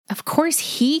Of course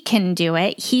he can do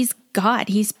it. He's God.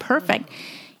 He's perfect.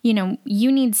 You know, you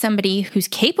need somebody who's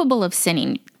capable of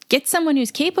sinning. Get someone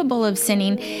who's capable of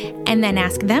sinning and then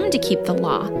ask them to keep the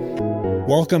law.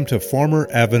 Welcome to Former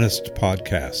Adventist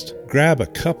Podcast. Grab a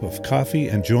cup of coffee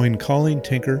and join Colleen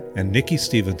Tinker and Nikki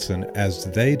Stevenson as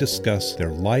they discuss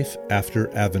their life after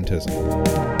Adventism.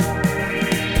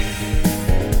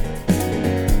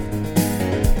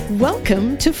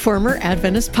 Welcome to Former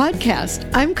Adventist Podcast.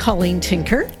 I'm Colleen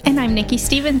Tinker. And I'm Nikki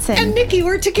Stevenson. And Nikki,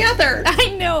 we're together.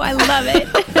 I know, I love it.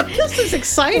 This is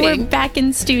exciting. We're back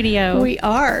in studio. We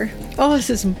are. Oh,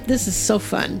 this is so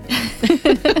fun.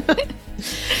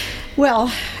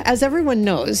 Well, as everyone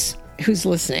knows who's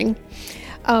listening,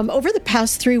 over the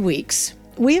past 3 weeks,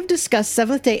 we have discussed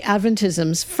Seventh-day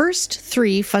Adventism's first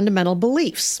 3 fundamental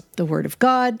beliefs: the Word of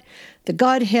God, the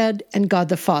Godhead, and God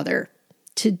the Father.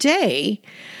 Today,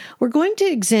 we're going to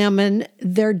examine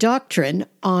their doctrine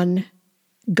on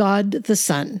God the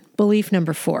Son, belief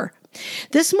number 4.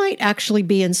 This might actually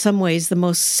be in some ways the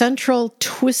most central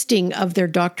twisting of their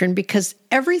doctrine, because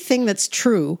everything that's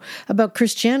true about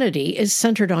Christianity is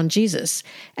centered on Jesus,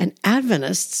 and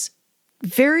Adventists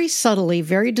very subtly,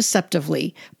 very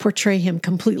deceptively portray him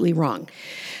completely wrong.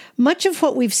 Much of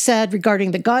what we've said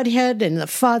regarding the Godhead and the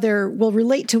Father will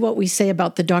relate to what we say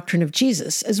about the doctrine of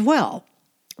Jesus as well.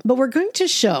 But we're going to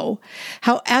show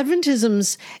how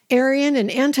Adventism's Arian and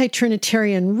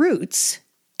anti-Trinitarian roots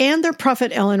and their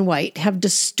prophet Ellen White have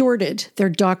distorted their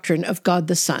doctrine of God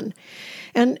the Son.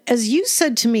 And as you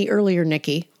said to me earlier,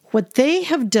 Nikki, what they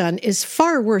have done is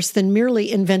far worse than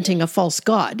merely inventing a false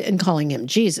God and calling him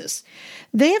Jesus.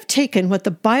 They have taken what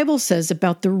the Bible says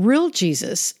about the real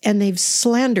Jesus and they've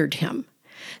slandered him.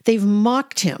 They've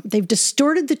mocked him. They've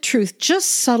distorted the truth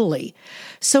just subtly.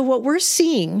 So what we're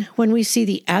seeing when we see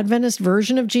the Adventist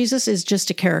version of Jesus is just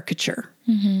a caricature.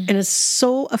 Mm-hmm. And it's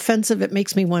so offensive, it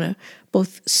makes me want to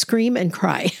both scream and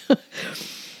cry.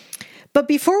 But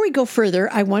before we go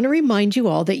further, I want to remind you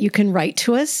all that you can write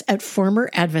to us at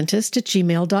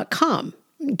formeradventist@gmail.com.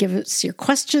 Give us your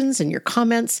questions and your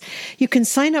comments. You can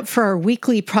sign up for our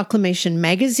weekly Proclamation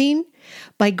magazine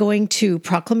by going to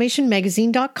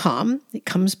proclamationmagazine.com. It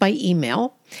comes by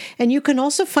email. And you can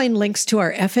also find links to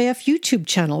our FAF YouTube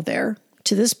channel there,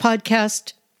 to this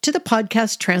podcast, to the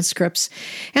podcast transcripts,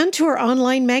 and to our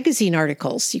online magazine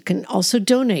articles. You can also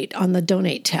donate on the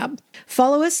Donate tab.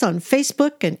 Follow us on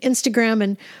Facebook and Instagram,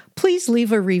 and please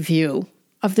leave a review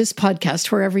of this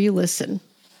podcast wherever you listen.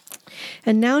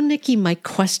 And now, Nikki, my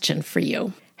question for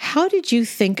you. How did you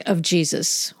think of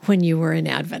Jesus when you were an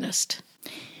Adventist?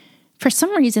 For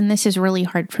some reason, this is really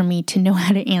hard for me to know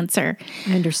how to answer.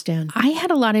 I understand. I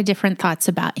had a lot of different thoughts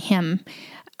about him.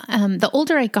 The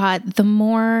older I got, the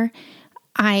more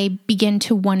I began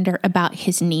to wonder about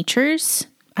his natures.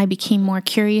 I became more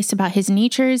curious about his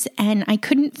natures, and I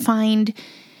couldn't find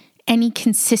any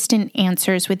consistent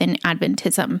answers within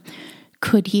Adventism.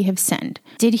 Could he have sinned?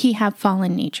 Did he have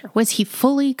fallen nature? Was he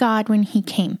fully God when he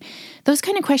came? Those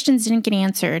kind of questions didn't get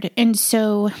answered. And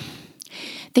so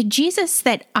the Jesus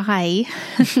that I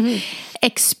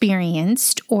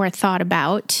experienced or thought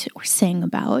about or sang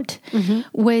about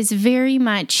was very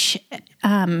much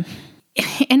an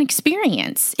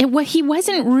experience. He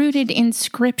wasn't rooted in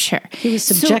Scripture. He was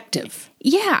subjective.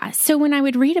 So when I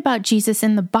would read about Jesus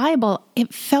in the Bible,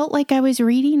 it felt like I was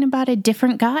reading about a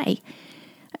different guy.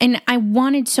 And I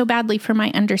wanted so badly for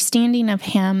my understanding of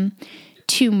him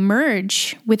to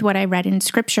merge with what I read in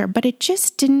Scripture, but it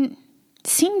just didn't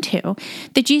seem to.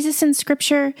 The Jesus in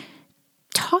Scripture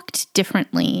talked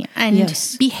differently and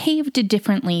behaved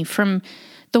differently from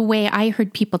the way I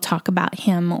heard people talk about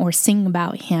him or sing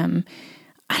about him.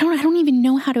 I don't even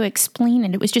know how to explain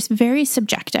it. It was just very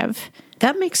subjective.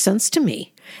 That makes sense to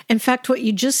me. In fact, what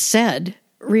you just said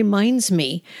reminds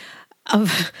me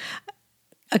of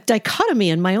a dichotomy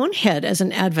in my own head as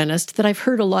an Adventist that I've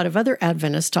heard a lot of other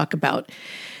Adventists talk about.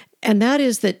 And that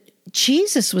is that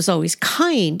Jesus was always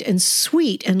kind and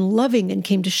sweet and loving and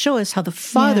came to show us how the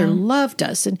Father loved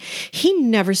us. And he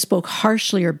never spoke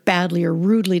harshly or badly or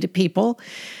rudely to people.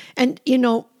 And,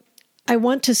 I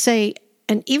want to say,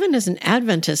 and even as an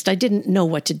Adventist, I didn't know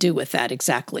what to do with that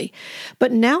exactly.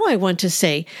 But now I want to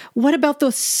say, what about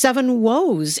those 7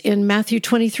 woes in Matthew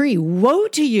 23? Woe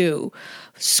to you,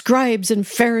 scribes and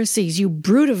Pharisees, you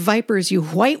brood of vipers, you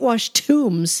whitewashed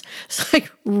tombs. It's like,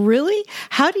 really?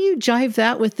 How do you jive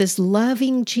that with this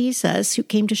loving Jesus who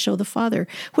came to show the Father,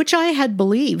 which I had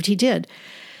believed he did?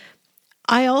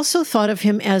 I also thought of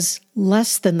him as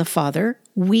less than the Father,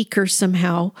 weaker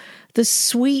somehow, the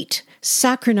sweet,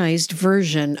 sacralized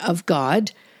version of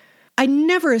God. I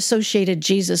never associated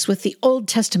Jesus with the Old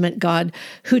Testament God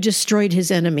who destroyed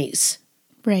his enemies.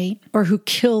 Right. or who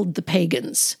killed the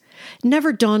pagans.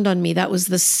 Never dawned on me that was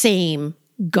the same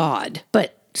God,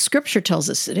 but Scripture tells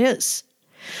us it is.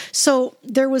 So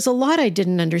there was a lot I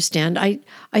didn't understand.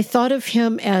 I thought of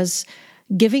him as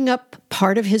giving up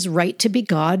part of his right to be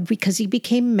God because he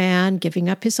became man, giving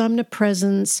up his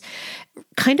omnipresence,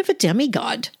 kind of a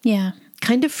demigod. Yeah.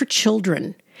 Kind of for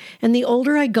children. And the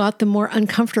older I got, the more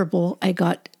uncomfortable I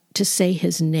got to say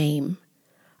his name.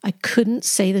 I couldn't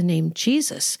say the name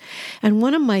Jesus. And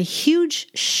one of my huge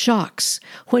shocks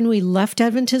when we left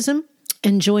Adventism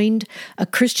and joined a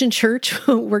Christian church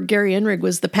where Gary Enrig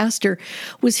was the pastor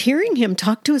was hearing him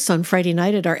talk to us on Friday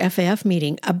night at our FAF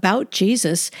meeting about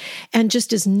Jesus. And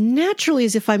just as naturally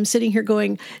as if I'm sitting here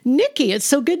going, Nikki, it's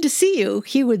so good to see you,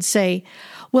 he would say,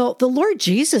 well, the Lord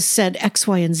Jesus said X,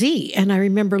 Y, and Z. And I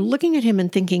remember looking at him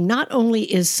and thinking, not only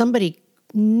is somebody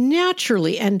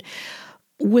naturally and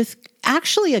with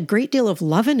actually a great deal of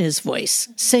love in his voice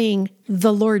saying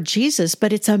the Lord Jesus,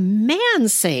 but it's a man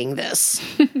saying this.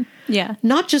 Yeah.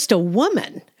 Not just a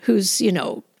woman who's,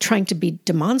 trying to be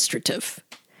demonstrative.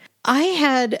 I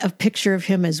had a picture of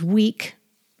him as weak,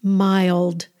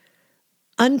 mild,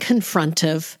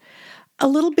 unconfrontive, a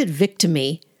little bit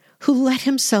victim-y, who let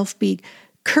himself be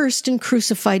cursed and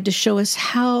crucified to show us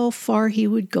how far he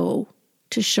would go,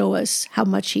 to show us how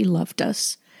much he loved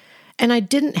us. And I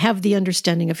didn't have the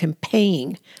understanding of him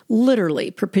paying, literally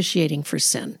propitiating for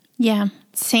sin. Yeah,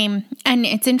 same. And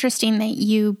it's interesting that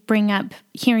you bring up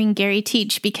hearing Gary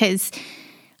teach, because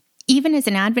even as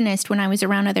an Adventist, when I was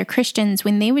around other Christians,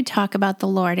 when they would talk about the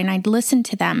Lord and I'd listen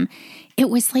to them,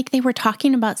 it was like they were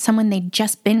talking about someone they'd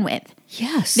just been with.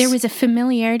 Yes. There was a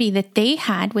familiarity that they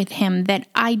had with him that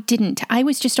I didn't. I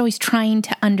was just always trying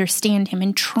to understand him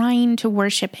and trying to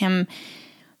worship him,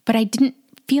 but I didn't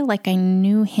feel like I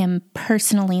knew him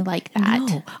personally like that.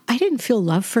 No, I didn't feel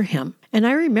love for him. And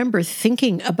I remember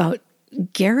thinking about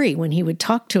Gary when he would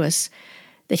talk to us,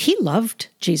 that he loved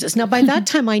Jesus. Now, by that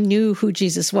time, I knew who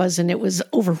Jesus was, and it was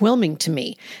overwhelming to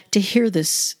me to hear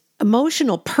this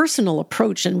emotional, personal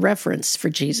approach and reverence for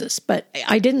Jesus. But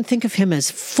I didn't think of him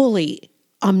as fully,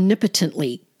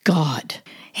 omnipotently God.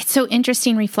 It's so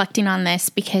interesting reflecting on this,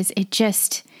 because it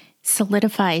just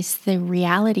solidifies the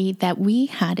reality that we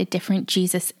had a different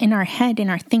Jesus in our head, in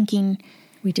our thinking.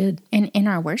 We did. And in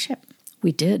our worship.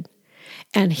 We did.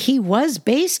 And he was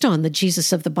based on the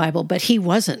Jesus of the Bible, but he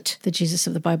wasn't the Jesus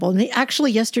of the Bible. And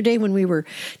actually, yesterday when we were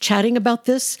chatting about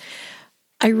this,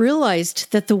 I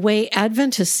realized that the way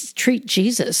Adventists treat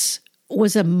Jesus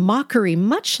was a mockery,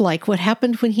 much like what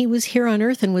happened when he was here on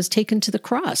earth and was taken to the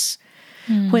cross.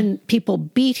 When people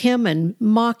beat him and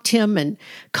mocked him and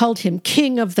called him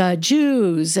King of the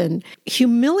Jews and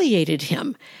humiliated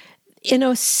him. In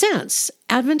a sense,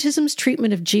 Adventism's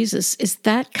treatment of Jesus is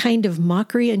that kind of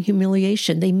mockery and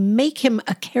humiliation. They make him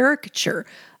a caricature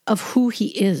of who he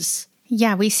is.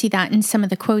 Yeah, we see that in some of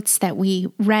the quotes that we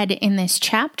read in this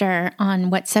chapter on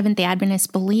what Seventh-day Adventists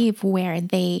believe, where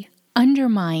they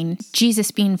undermine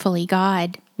Jesus being fully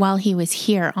God while he was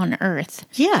here on earth.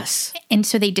 Yes. And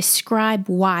so they describe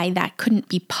why that couldn't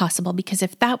be possible, because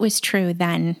if that was true,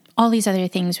 then all these other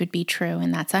things would be true,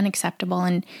 and that's unacceptable.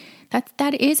 And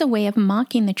that is a way of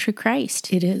mocking the true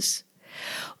Christ. It is.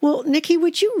 Well, Nikki,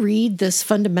 would you read this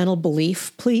fundamental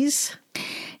belief, please?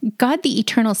 God, the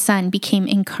eternal Son, became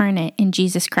incarnate in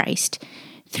Jesus Christ.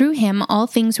 Through him, all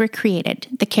things were created.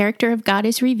 The character of God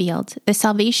is revealed. The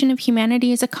salvation of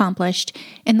humanity is accomplished,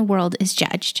 and the world is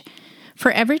judged.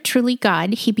 Forever truly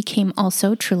God, he became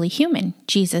also truly human,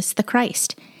 Jesus the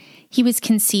Christ. He was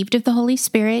conceived of the Holy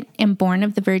Spirit and born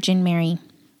of the Virgin Mary.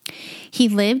 He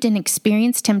lived and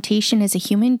experienced temptation as a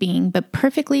human being, but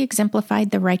perfectly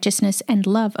exemplified the righteousness and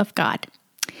love of God.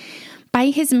 By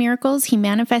his miracles, he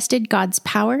manifested God's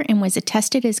power and was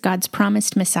attested as God's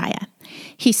promised Messiah.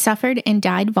 He suffered and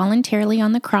died voluntarily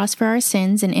on the cross for our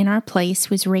sins, and in our place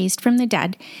was raised from the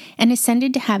dead and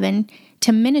ascended to heaven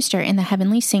to minister in the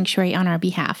heavenly sanctuary on our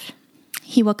behalf.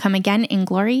 He will come again in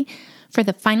glory for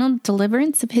the final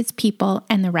deliverance of his people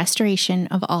and the restoration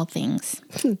of all things.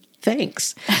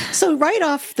 Thanks. So right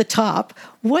off the top,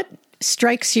 what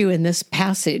strikes you in this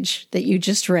passage that you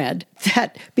just read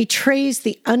that betrays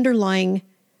the underlying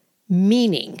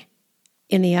meaning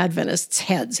in the Adventists'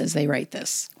 heads as they write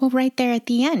this? Well, right there at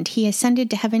the end, he ascended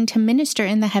to heaven to minister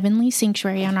in the heavenly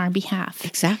sanctuary on our behalf.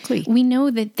 Exactly. We know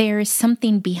that there is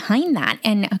something behind that,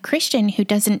 and a Christian who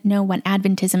doesn't know what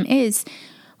Adventism is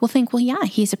will think, well, yeah,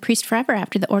 he's a priest forever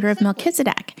after the order of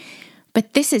Melchizedek.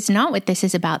 But this is not what this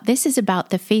is about. This is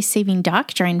about the faith-saving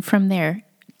doctrine from their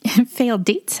failed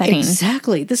date setting.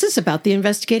 Exactly. This is about the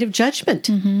investigative judgment.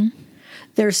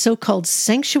 their so-called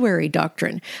sanctuary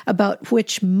doctrine, about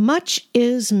which much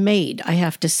is made, I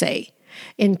have to say.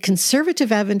 In conservative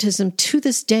Adventism to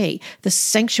this day, the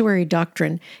sanctuary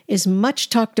doctrine is much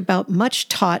talked about, much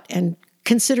taught, and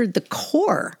considered the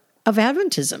core of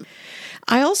Adventism.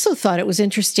 I also thought it was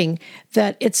interesting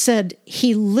that it said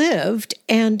he lived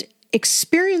and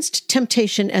experienced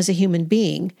temptation as a human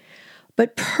being,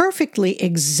 but perfectly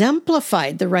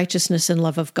exemplified the righteousness and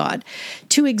love of God.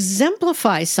 To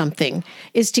exemplify something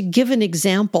is to give an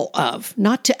example of,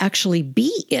 not to actually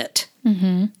be it.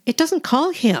 Mm-hmm. It doesn't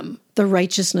call him the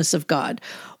righteousness of God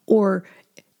or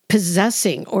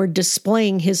possessing or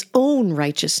displaying his own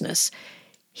righteousness.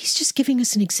 He's just giving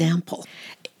us an example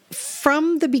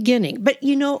from the beginning. But,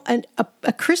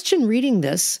 a Christian reading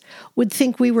this would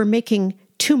think we were making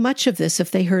too much of this if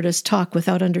they heard us talk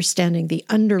without understanding the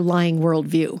underlying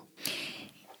worldview.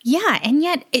 Yeah, and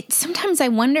yet sometimes I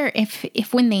wonder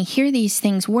if when they hear these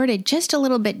things worded just a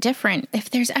little bit different, if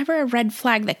there's ever a red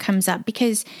flag that comes up,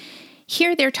 because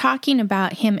here they're talking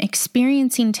about him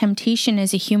experiencing temptation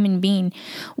as a human being.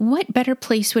 What better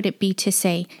place would it be to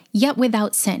say, yet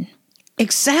without sin?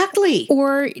 Exactly.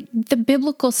 Or the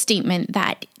biblical statement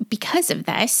that because of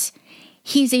this,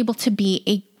 he's able to be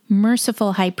a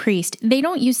merciful high priest. They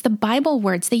don't use the Bible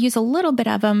words. They use a little bit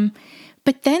of them.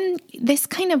 But then this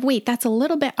kind of, wait, that's a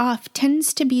little bit off,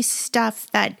 tends to be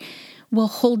stuff that will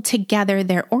hold together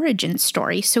their origin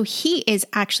story. So he is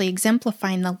actually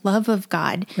exemplifying the love of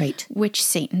God, right, which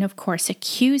Satan, of course,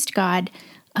 accused God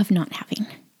of not having.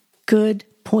 Good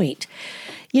point.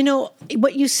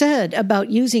 What you said about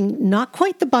using not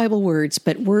quite the Bible words,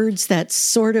 but words that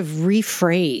sort of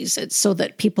rephrase it so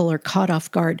that people are caught off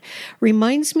guard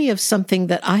reminds me of something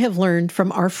that I have learned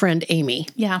from our friend Amy.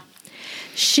 Yeah.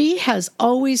 She has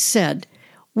always said,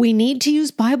 we need to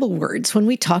use Bible words when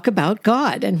we talk about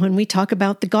God and when we talk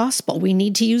about the gospel. We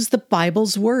need to use the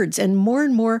Bible's words. And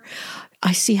more,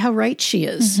 I see how right she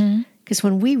is. Because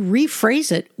when we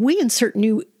rephrase it, we insert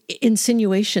new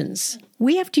insinuations.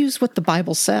 We have to use what the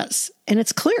Bible says, and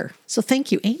it's clear. So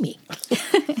thank you, Amy.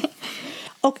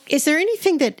 Is there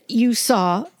anything that you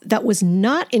saw that was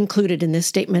not included in this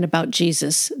statement about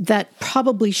Jesus that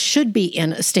probably should be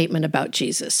in a statement about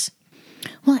Jesus?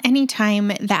 Well, anytime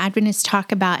the Adventists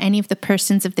talk about any of the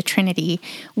persons of the Trinity,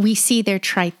 we see their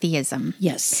tritheism.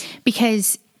 Yes.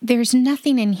 Because there's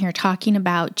nothing in here talking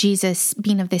about Jesus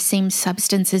being of the same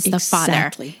substance as the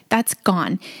Father. That's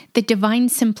gone. The divine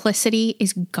simplicity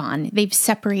is gone. They've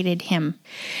separated him.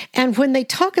 And when they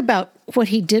talk about what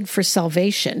he did for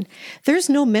salvation, there's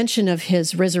no mention of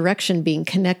his resurrection being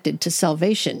connected to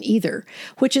salvation either,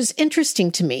 which is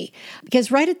interesting to me. Because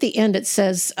right at the end it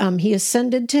says he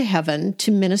ascended to heaven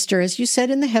to minister, as you said,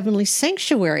 in the heavenly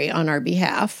sanctuary on our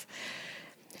behalf.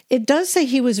 It does say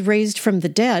he was raised from the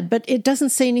dead, but it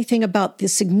doesn't say anything about the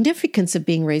significance of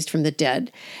being raised from the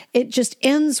dead. It just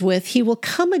ends with, he will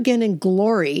come again in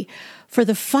glory for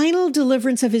the final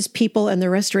deliverance of his people and the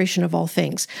restoration of all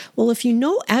things. Well, if you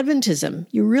know Adventism,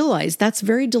 you realize that's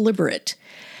very deliberate.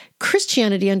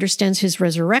 Christianity understands his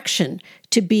resurrection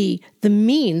to be the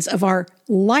means of our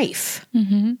life.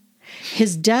 Mm-hmm.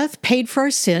 His death paid for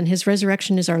our sin. His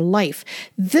resurrection is our life.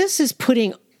 This is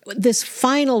putting this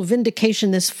final vindication,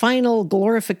 this final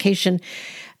glorification.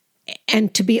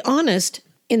 And to be honest,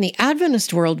 in the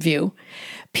Adventist worldview,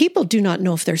 people do not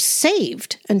know if they're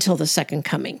saved until the second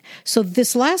coming. So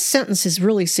this last sentence is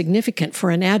really significant for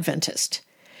an Adventist.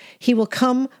 He will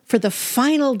come for the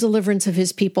final deliverance of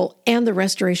his people and the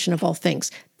restoration of all things.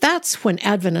 That's when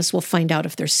Adventists will find out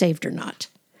if they're saved or not.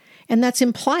 And that's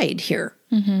implied here.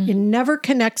 Mm-hmm. It never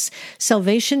connects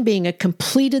salvation being a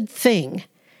completed thing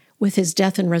with his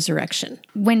death and resurrection.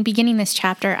 When beginning this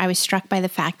chapter, I was struck by the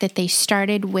fact that they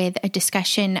started with a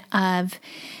discussion of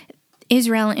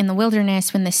Israel in the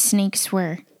wilderness when the snakes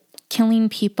were killing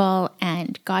people,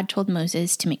 and God told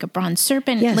Moses to make a bronze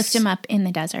serpent, lift him up in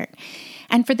the desert,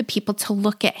 and for the people to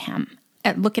look at him,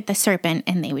 look at the serpent,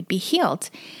 and they would be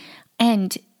healed.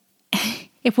 And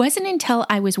it wasn't until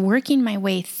I was working my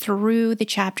way through the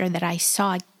chapter that I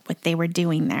saw what they were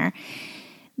doing there.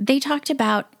 They talked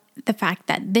about the fact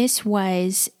that this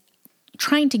was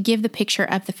trying to give the picture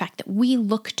of the fact that we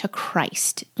look to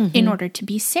Christ in order to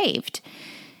be saved.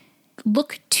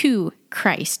 Look to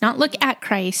Christ, not look at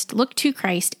Christ, look to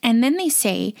Christ. And then they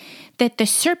say that the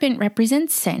serpent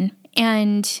represents sin,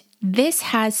 and this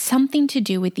has something to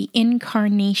do with the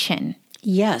incarnation.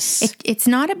 Yes. It's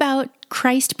not about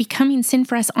Christ becoming sin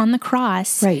for us on the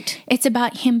cross. Right. It's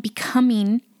about him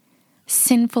becoming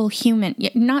sinful human,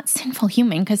 not sinful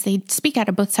human because they speak out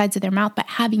of both sides of their mouth, but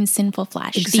having sinful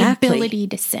flesh, the ability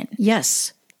to sin.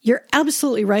 Yes. You're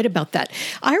absolutely right about that.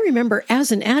 I remember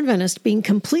as an Adventist being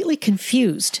completely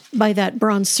confused by that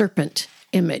bronze serpent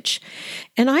image.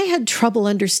 And I had trouble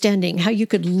understanding how you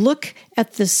could look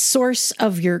at the source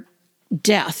of your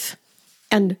death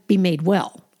and be made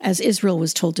well, as Israel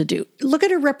was told to do. Look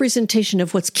at a representation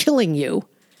of what's killing you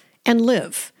and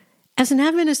live. As an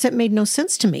Adventist, that made no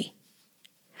sense to me.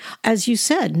 As you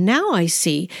said, now I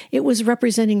see it was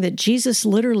representing that Jesus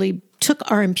literally took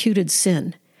our imputed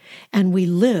sin. And we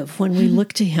live when we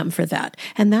look to him for that.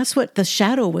 And that's what the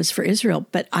shadow was for Israel.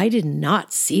 But I did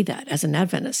not see that as an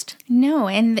Adventist. No,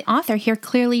 and the author here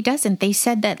clearly doesn't. They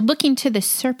said that looking to the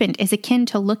serpent is akin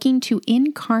to looking to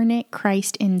incarnate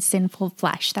Christ in sinful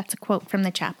flesh. That's a quote from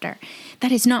the chapter.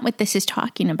 That is not what this is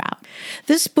talking about.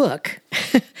 This book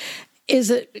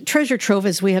is a treasure trove,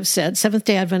 as we have said,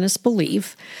 Seventh-day Adventists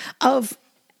believe, of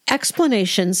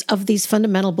explanations of these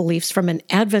fundamental beliefs from an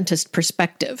Adventist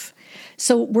perspective.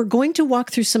 So we're going to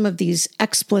walk through some of these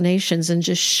explanations and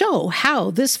just show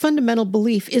how this fundamental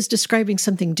belief is describing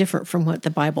something different from what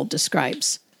the Bible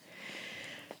describes.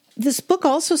 This book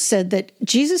also said that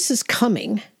Jesus'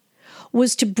 coming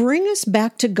was to bring us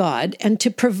back to God and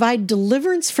to provide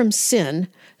deliverance from sin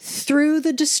through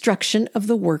the destruction of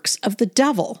the works of the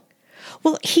devil.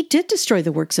 Well, he did destroy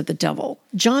the works of the devil.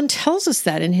 John tells us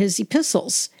that in his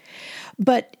epistles.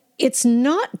 But it's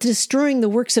not destroying the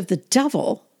works of the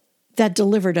devil that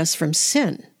delivered us from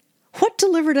sin. What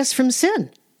delivered us from sin?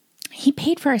 He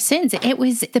paid for our sins. It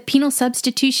was the penal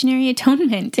substitutionary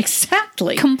atonement.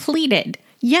 Exactly. Completed.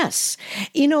 Yes.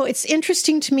 You know, it's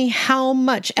interesting to me how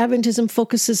much Adventism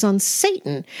focuses on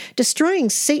Satan. Destroying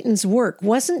Satan's work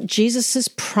wasn't Jesus's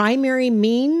primary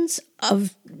means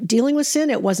of dealing with sin.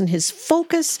 It wasn't his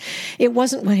focus. It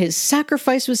wasn't what his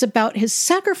sacrifice was about. His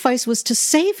sacrifice was to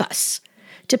save us,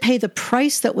 to pay the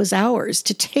price that was ours,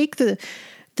 to take the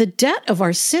debt of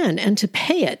our sin and to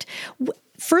pay it.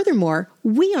 Furthermore,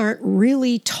 we aren't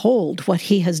really told what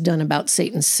he has done about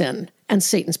Satan's sin and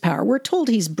Satan's power. We're told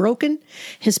he's broken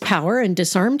his power and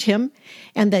disarmed him,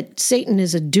 and that Satan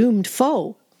is a doomed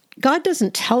foe. God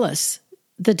doesn't tell us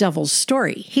the devil's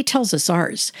story. He tells us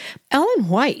ours. Ellen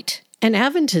White and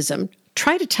Adventism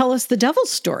try to tell us the devil's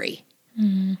story.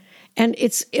 Mm-hmm. And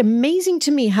it's amazing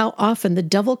to me how often the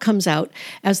devil comes out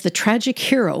as the tragic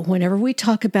hero whenever we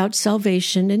talk about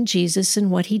salvation and Jesus and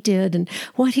what he did and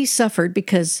what he suffered,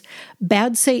 because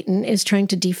bad Satan is trying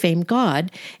to defame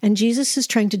God and Jesus is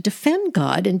trying to defend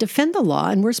God and defend the law,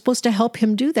 and we're supposed to help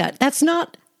him do that. That's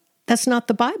not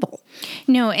the Bible.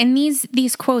 No, and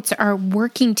these quotes are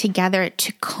working together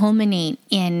to culminate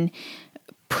in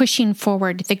pushing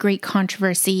forward the great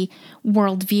controversy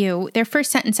worldview. Their first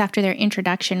sentence after their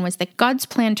introduction was that God's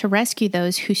plan to rescue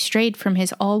those who strayed from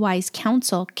his all-wise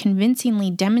counsel convincingly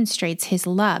demonstrates his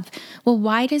love. Well,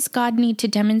 why does God need to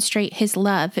demonstrate his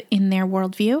love in their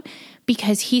worldview?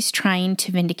 Because he's trying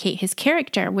to vindicate his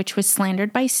character, which was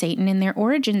slandered by Satan in their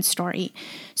origin story.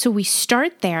 So we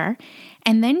start there,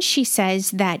 and then she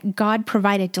says that God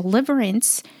provided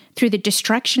deliverance through the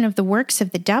destruction of the works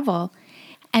of the devil.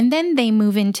 And then they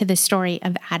move into the story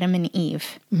of Adam and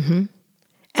Eve. Mm-hmm.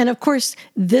 And of course,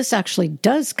 this actually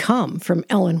does come from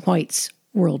Ellen White's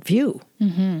worldview.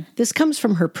 Mm-hmm. This comes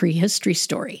from her prehistory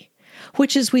story,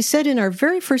 which, as we said in our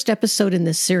very first episode in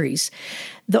this series,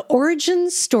 the origin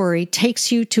story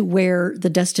takes you to where the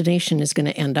destination is going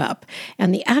to end up.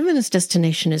 And the Adventist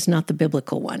destination is not the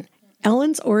biblical one.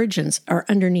 Ellen's origins are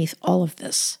underneath all of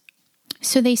this.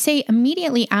 So they say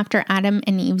immediately after Adam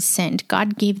and Eve sinned,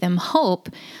 God gave them hope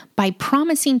by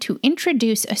promising to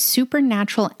introduce a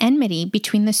supernatural enmity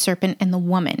between the serpent and the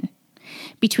woman,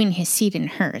 between his seed and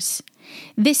hers.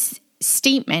 This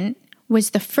statement was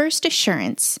the first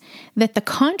assurance that the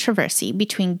controversy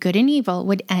between good and evil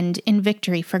would end in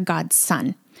victory for God's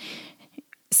Son.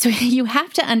 So you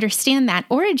have to understand that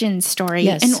origin story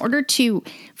in order to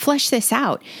flesh this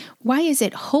out. Why is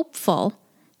it hopeful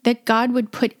that God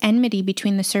would put enmity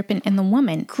between the serpent and the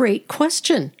woman? Great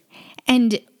question.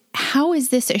 And how is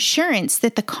this assurance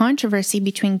that the controversy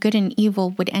between good and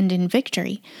evil would end in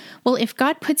victory? Well, if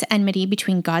God puts enmity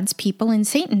between God's people and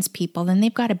Satan's people, then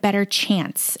they've got a better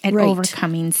chance at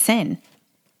overcoming sin.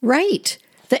 Right.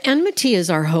 The enmity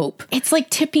is our hope. It's like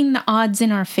tipping the odds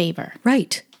in our favor.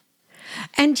 Right.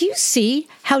 And you see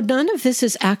how none of this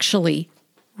is actually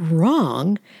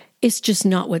wrong. It's just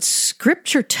not what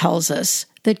Scripture tells us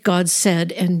that God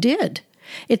said and did.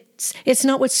 It's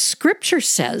not what Scripture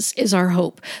says is our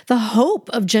hope. The hope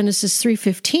of Genesis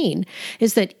 3:15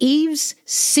 is that Eve's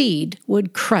seed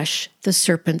would crush the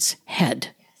serpent's head.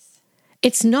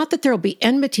 It's not that there will be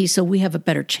enmity so we have a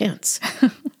better chance.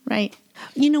 Right.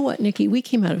 You know what, Nikki? We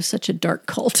came out of such a dark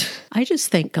cult. I just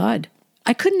thank God.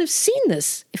 I couldn't have seen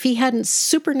this if he hadn't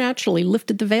supernaturally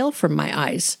lifted the veil from my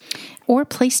eyes. Or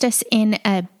placed us in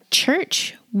a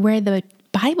church where the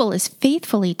Bible is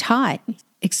faithfully taught.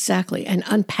 Exactly, and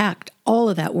unpacked all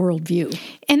of that worldview.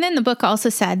 And then the book also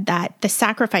said that the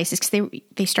sacrifices, because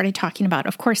they started talking about,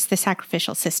 of course, the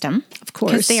sacrificial system. Of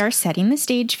course. Because they are setting the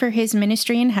stage for his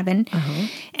ministry in heaven. Uh-huh.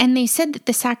 And they said that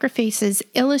the sacrifices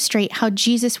illustrate how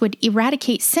Jesus would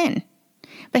eradicate sin.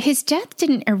 But his death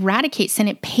didn't eradicate sin,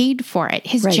 it paid for it.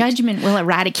 His judgment will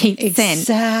eradicate sin.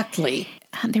 Exactly.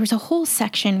 There was a whole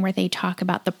section where they talk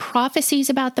about the prophecies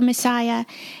about the Messiah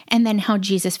and then how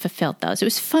Jesus fulfilled those. It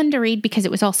was fun to read because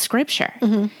it was all scripture.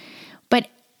 Mm-hmm. But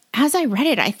as I read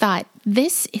it, I thought,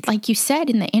 this, like you said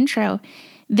in the intro,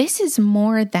 this is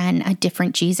more than a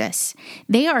different Jesus.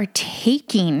 They are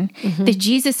taking the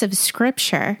Jesus of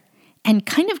scripture and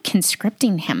kind of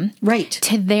conscripting him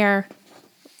to their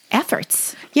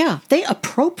efforts. Yeah, they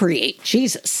appropriate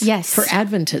Jesus for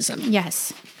Adventism.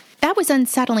 Yes. That was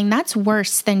unsettling. That's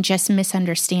worse than just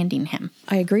misunderstanding him.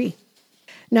 I agree.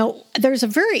 Now, there's a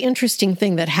very interesting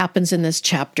thing that happens in this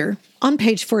chapter, on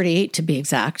page 48 to be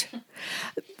exact,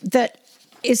 that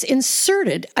is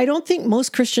inserted. I don't think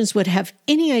most Christians would have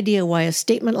any idea why a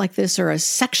statement like this or a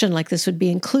section like this would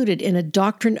be included in a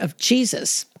doctrine of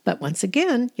Jesus. But once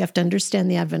again, you have to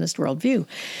understand the Adventist worldview.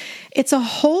 It's a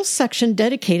whole section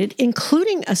dedicated,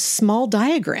 including a small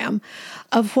diagram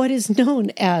of what is known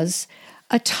as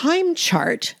a time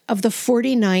chart of the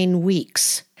 49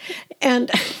 weeks.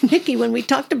 And Nikki, when we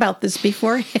talked about this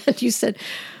beforehand, you said,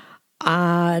 do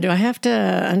I have to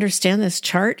understand this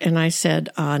chart? And I said,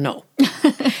 no.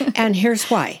 And here's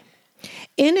why.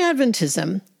 In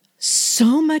Adventism,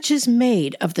 so much is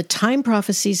made of the time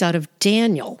prophecies out of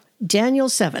Daniel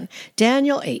 7,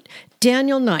 Daniel 8,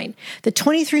 Daniel 9, the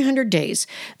 2300 days,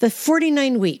 the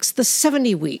 49 weeks, the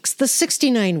 70 weeks, the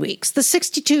 69 weeks, the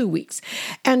 62 weeks.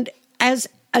 And as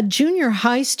a junior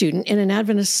high student in an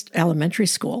Adventist elementary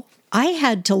school, I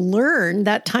had to learn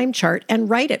that time chart and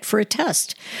write it for a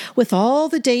test with all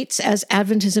the dates as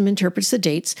Adventism interprets the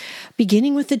dates,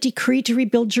 beginning with the decree to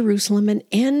rebuild Jerusalem and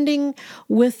ending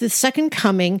with the second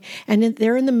coming. And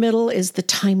there in the middle is the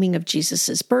timing of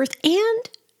Jesus's birth and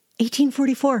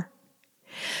 1844.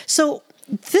 So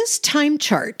this time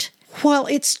chart, while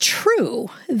it's true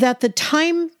that the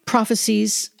time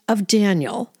prophecies of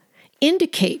Daniel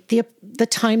indicate the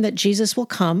time that Jesus will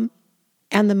come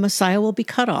and the Messiah will be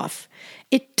cut off,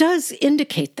 it does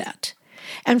indicate that.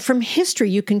 And from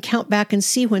history, you can count back and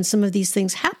see when some of these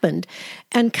things happened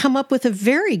and come up with a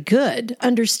very good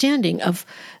understanding of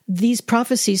these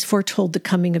prophecies foretold the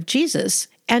coming of Jesus.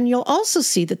 And you'll also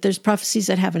see that there's prophecies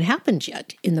that haven't happened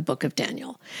yet in the book of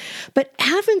Daniel. But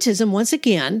Adventism, once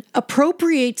again,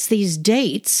 appropriates these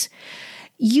dates,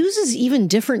 uses even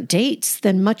different dates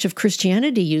than much of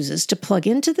Christianity uses to plug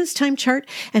into this time chart,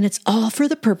 and it's all for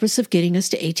the purpose of getting us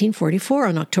to 1844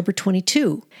 on October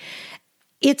 22.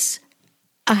 It's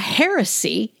a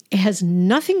heresy. It has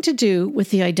nothing to do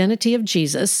with the identity of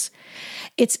Jesus.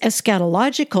 It's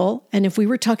eschatological, and if we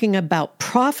were talking about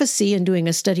prophecy and doing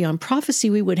a study on prophecy,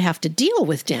 we would have to deal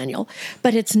with Daniel,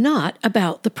 but it's not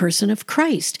about the person of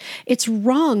Christ. It's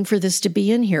wrong for this to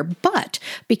be in here, but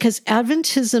because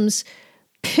Adventism's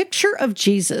picture of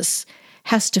Jesus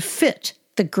has to fit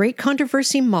the Great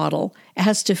Controversy model, it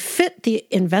has to fit the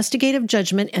investigative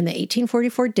judgment and the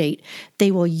 1844 date, they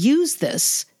will use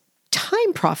this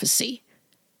time prophecy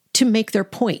to make their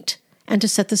point and to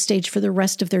set the stage for the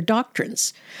rest of their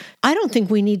doctrines. I don't think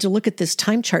we need to look at this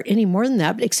time chart any more than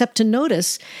that, except to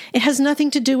notice it has nothing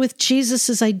to do with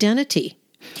Jesus's identity.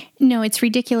 No, it's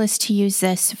ridiculous to use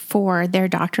this for their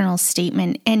doctrinal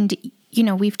statement. And, you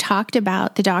know, we've talked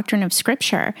about the doctrine of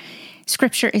Scripture.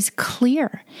 Scripture is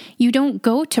clear. You don't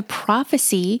go to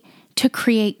prophecy to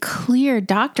create clear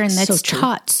doctrine that's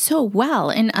taught so well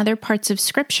in other parts of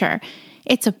Scripture.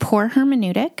 It's a poor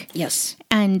hermeneutic. Yes.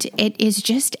 And it is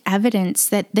just evidence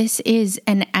that this is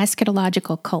an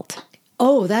eschatological cult.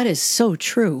 Oh, that is so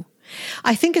true.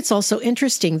 I think it's also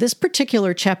interesting, this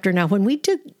particular chapter now, when we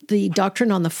did the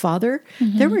doctrine on the Father,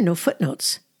 there were no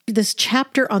footnotes. This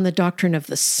chapter on the doctrine of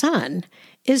the Son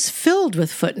is filled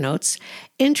with footnotes.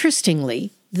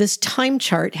 Interestingly, this time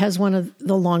chart has one of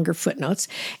the longer footnotes,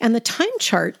 and the time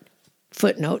chart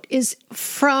footnote is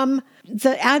from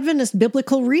the Adventist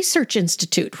Biblical Research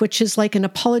Institute, which is like an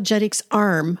apologetics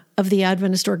arm of the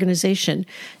Adventist organization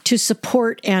to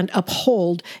support and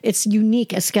uphold its unique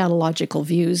eschatological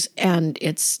views and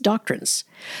its doctrines.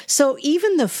 So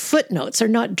even the footnotes are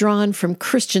not drawn from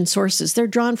Christian sources. They're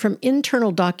drawn from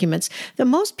internal documents that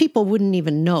most people wouldn't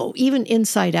even know, even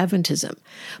inside Adventism.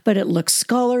 But it looks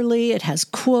scholarly, it has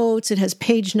quotes, it has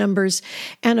page numbers,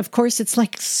 and of course it's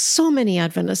like so many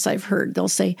Adventists I've heard. They'll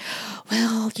say,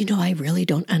 well, I really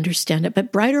don't understand it,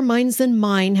 but brighter minds than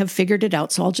mine have figured it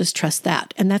out, so I'll just trust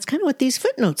that. And that's kind of what these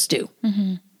footnotes do.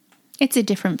 Mm-hmm. It's a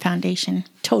different foundation.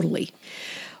 Totally.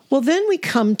 Well, then we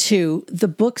come to the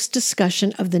book's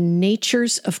discussion of the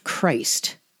natures of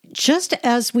Christ. Just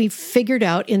as we figured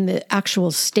out in the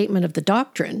actual statement of the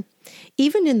doctrine,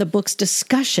 even in the book's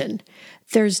discussion,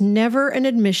 there's never an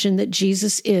admission that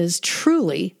Jesus is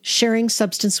truly sharing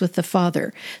substance with the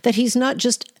Father, that he's not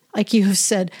just, like you have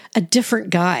said, a different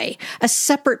guy, a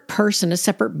separate person, a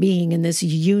separate being in this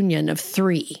union of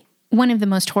three. One of the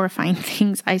most horrifying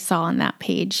things I saw on that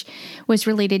page was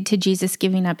related to Jesus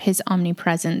giving up his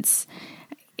omnipresence.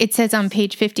 It says on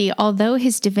page 50, although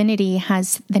his divinity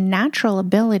has the natural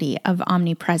ability of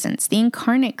omnipresence, the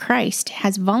incarnate Christ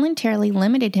has voluntarily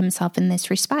limited himself in this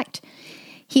respect.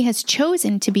 He has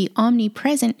chosen to be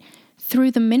omnipresent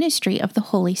through the ministry of the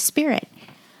Holy Spirit.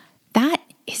 That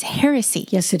is heresy.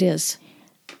 Yes, it is.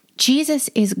 Jesus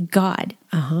is God.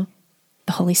 Uh-huh.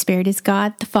 The Holy Spirit is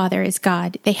God. The Father is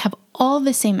God. They have all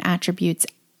the same attributes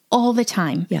all the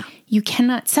time. Yeah. You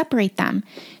cannot separate them.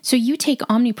 So you take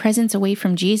omnipresence away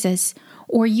from Jesus,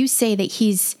 or you say that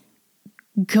he's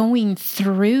going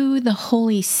through the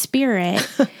Holy Spirit.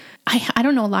 I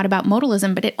don't know a lot about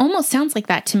modalism, but it almost sounds like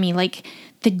that to me, like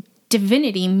the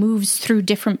divinity moves through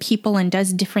different people and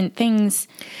does different things.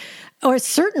 Or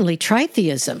certainly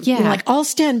tritheism. Yeah. Like, I'll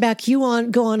stand back, go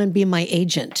on and be my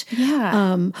agent.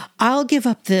 Yeah. I'll give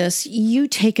up this, you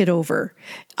take it over.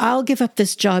 I'll give up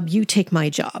this job, you take my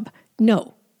job.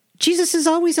 No. Jesus is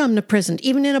always omnipresent,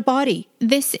 even in a body.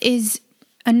 This is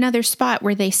another spot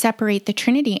where they separate the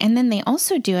Trinity. And then they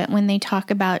also do it when they talk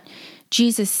about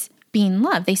Jesus being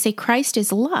love. They say Christ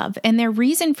is love. And their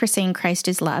reason for saying Christ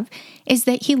is love is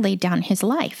that he laid down his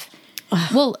life.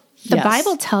 Well, the Yes.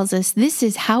 Bible tells us this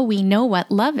is how we know what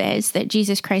love is, that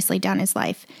Jesus Christ laid down his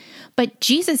life. But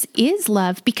Jesus is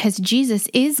love because Jesus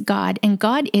is God and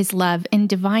God is love, and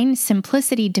divine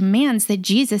simplicity demands that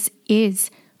Jesus is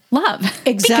love.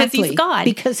 Exactly. Because he's God.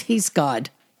 Because he's God.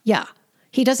 Yeah.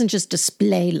 He doesn't just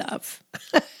display love.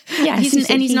 Yeah, As you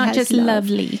said, he's he not has just love.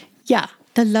 lovely. Yeah.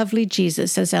 The lovely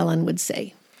Jesus, as Ellen would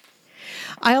say.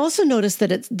 I also noticed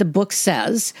that the book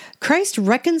says Christ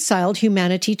reconciled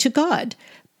humanity to God.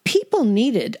 People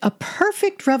needed a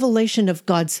perfect revelation of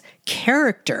God's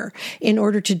character in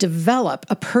order to develop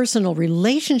a personal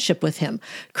relationship with him.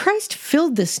 Christ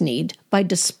filled this need by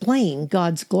displaying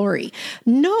God's glory.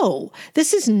 No,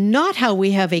 this is not how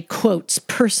we have a, quotes,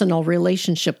 personal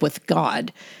relationship with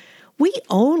God. We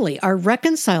only are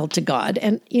reconciled to God.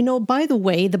 And, by the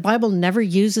way, the Bible never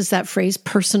uses that phrase,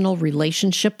 personal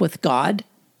relationship with God.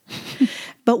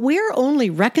 But we're only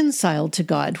reconciled to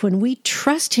God when we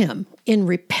trust him in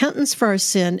repentance for our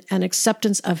sin and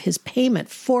acceptance of his payment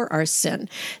for our sin.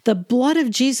 The blood of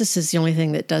Jesus is the only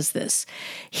thing that does this.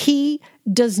 He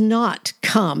does not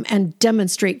come and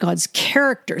demonstrate God's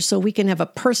character so we can have a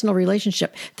personal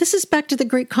relationship. This is back to the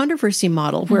great controversy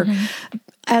model where,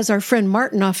 as our friend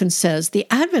Martin often says, the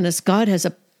Adventist God has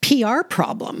a PR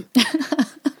problem.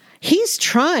 He's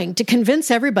trying to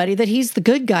convince everybody that he's the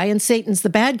good guy and Satan's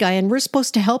the bad guy, and we're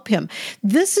supposed to help him.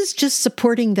 This is just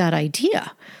supporting that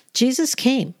idea. Jesus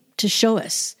came to show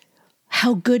us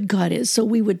how good God is so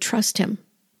we would trust him.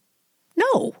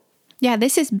 No. Yeah,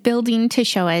 this is building to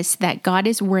show us that God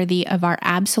is worthy of our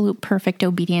absolute perfect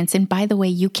obedience. And by the way,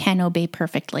 you can obey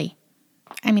perfectly.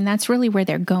 I mean, that's really where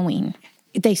they're going.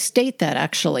 They state that,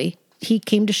 actually. He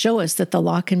came to show us that the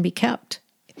law can be kept.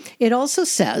 It also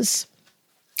says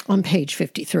on page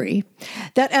 53,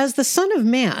 that as the Son of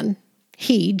Man,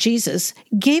 he, Jesus,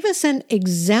 gave us an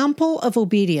example of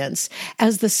obedience.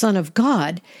 As the Son of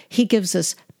God, he gives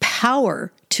us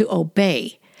power to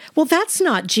obey. Well, that's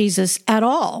not Jesus at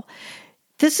all.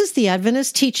 This is the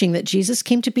Adventist teaching that Jesus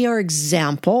came to be our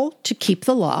example to keep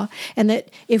the law, and that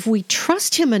if we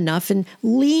trust him enough and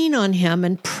lean on him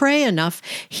and pray enough,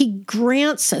 he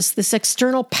grants us this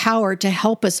external power to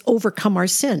help us overcome our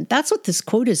sin. That's what this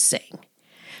quote is saying.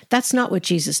 That's not what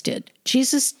Jesus did.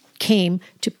 Jesus came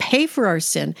to pay for our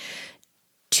sin,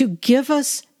 to give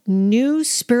us new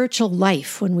spiritual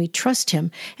life when we trust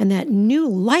him. And that new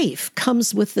life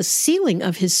comes with the sealing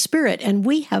of his Spirit. And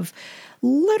we have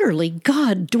literally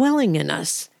God dwelling in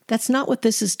us. That's not what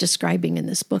this is describing in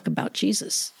this book about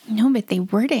Jesus. No, but they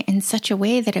word it in such a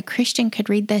way that a Christian could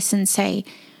read this and say,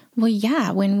 well,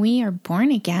 yeah, when we are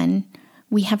born again,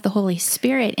 we have the Holy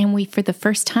Spirit, and we, for the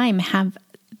first time, have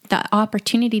the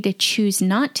opportunity to choose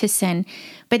not to sin.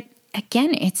 But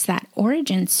again, it's that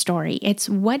origin story. It's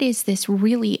what is this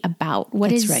really about?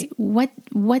 What's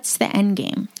the end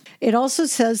game? It also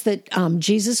says that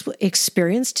Jesus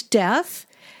experienced death.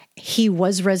 He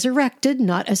was resurrected,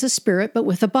 not as a spirit, but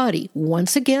with a body.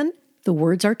 Once again, the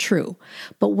words are true.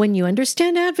 But when you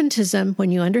understand Adventism,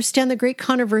 when you understand the great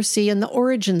controversy and the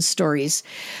origin stories,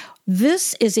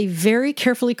 this is a very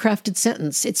carefully crafted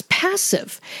sentence. It's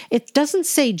passive. It doesn't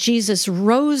say Jesus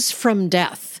rose from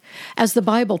death, as the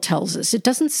Bible tells us. It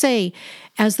doesn't say,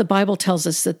 as the Bible tells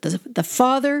us, that the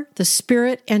Father, the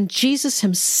Spirit, and Jesus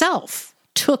himself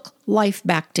took life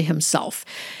back to himself.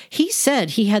 He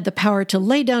said he had the power to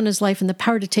lay down his life and the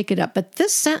power to take it up. But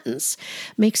this sentence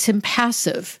makes him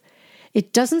passive.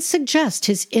 It doesn't suggest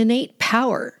his innate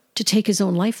power to take his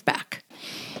own life back.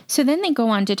 So then they go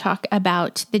on to talk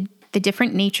about the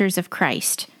different natures of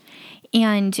Christ.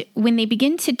 And when they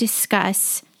begin to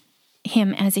discuss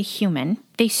him as a human,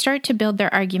 they start to build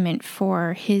their argument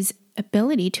for his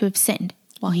ability to have sinned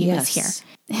while he was here.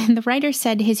 And the writer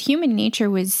said his human nature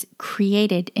was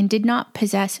created and did not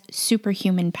possess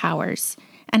superhuman powers.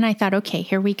 And I thought, okay,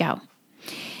 here we go.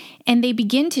 And they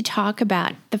begin to talk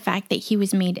about the fact that he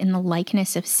was made in the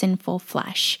likeness of sinful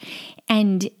flesh.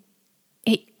 And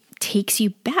it takes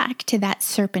you back to that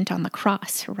serpent on the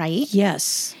cross, right?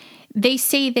 Yes. They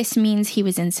say this means he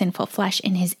was in sinful flesh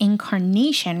in his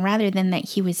incarnation rather than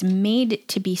that he was made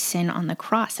to be sin on the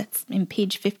cross. That's in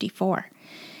page 54.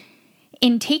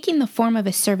 In taking the form of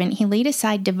a servant, he laid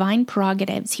aside divine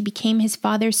prerogatives. He became his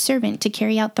Father's servant to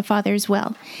carry out the Father's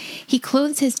will. He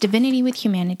clothes his divinity with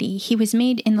humanity. He was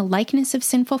made in the likeness of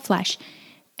sinful flesh.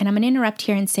 And I'm going to interrupt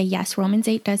here and say, yes, Romans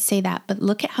 8 does say that, but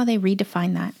look at how they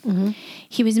redefine that. Mm-hmm.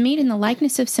 He was made in the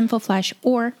likeness of sinful flesh,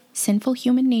 or sinful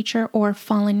human nature, or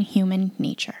fallen human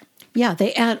nature. Yeah,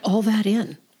 they add all that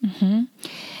in. Mm-hmm.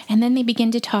 And then they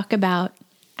begin to talk about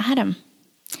Adam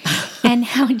and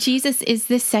how Jesus is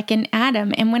the second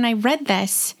Adam. And when I read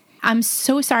this, I'm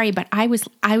so sorry, but I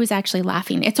was actually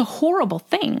laughing. It's a horrible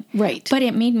thing. Right. But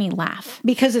it made me laugh.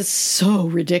 Because it's so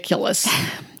ridiculous.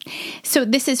 So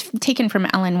this is taken from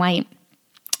Ellen White.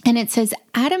 And it says,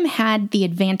 Adam had the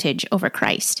advantage over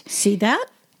Christ. See that?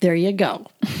 There you go.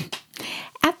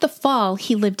 At the fall,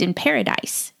 he lived in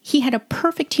paradise. He had a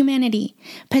perfect humanity,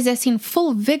 possessing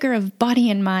full vigor of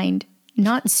body and mind.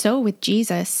 Not so with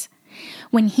Jesus.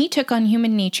 When he took on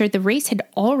human nature, the race had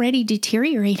already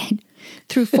deteriorated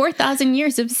through 4,000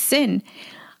 years of sin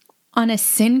on a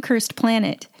sin-cursed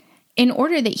planet. In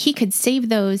order that he could save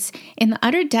those in the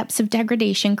utter depths of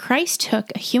degradation, Christ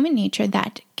took a human nature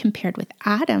that, compared with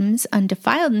Adam's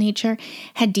undefiled nature,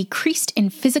 had decreased in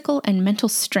physical and mental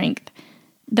strength,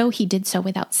 though he did so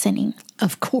without sinning.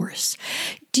 Of course.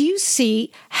 Do you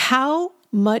see how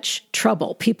much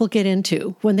trouble people get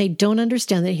into when they don't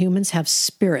understand that humans have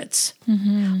spirits?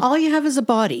 Mm-hmm. All you have is a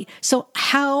body. So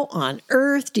how on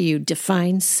earth do you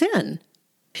define sin?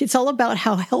 It's all about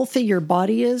how healthy your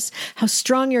body is, how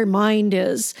strong your mind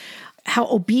is, how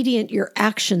obedient your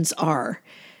actions are.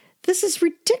 This is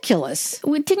ridiculous.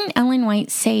 Well, didn't Ellen White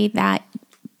say that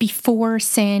before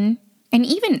sin, and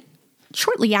even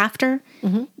shortly after,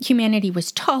 humanity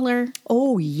was taller?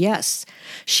 Oh, yes.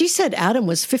 She said Adam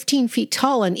was 15 feet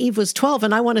tall and Eve was 12.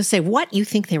 And I want to say, what? You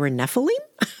think they were Nephilim?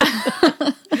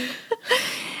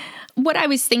 What I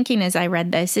was thinking as I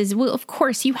read this is, well, of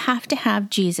course, you have to have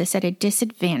Jesus at a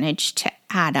disadvantage to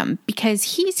Adam,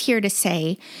 because he's here to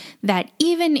say that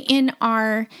even in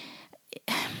our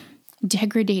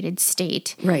degraded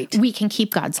state, right, we can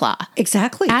keep God's law.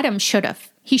 Exactly. Adam should have.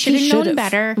 He should have known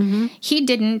better. Mm-hmm. He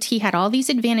didn't. He had all these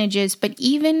advantages, but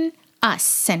even us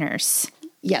sinners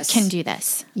can do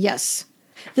this. Yes.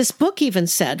 This book even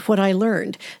said, what I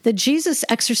learned, that Jesus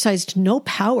exercised no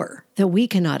power that we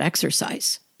cannot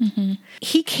exercise. Mm-hmm.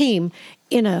 He came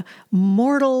in a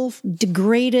mortal,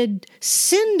 degraded,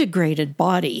 sin-degraded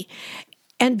body.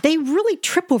 And they really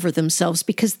trip over themselves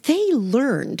because they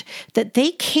learned that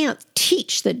they can't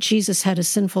teach that Jesus had a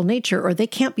sinful nature, or they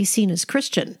can't be seen as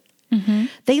Christian. Mm-hmm.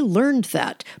 They learned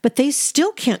that, but they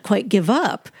still can't quite give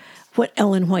up what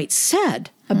Ellen White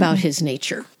said about his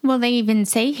nature. Well, they even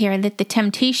say here that the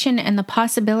temptation and the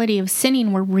possibility of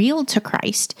sinning were real to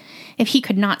Christ. If he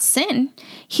could not sin,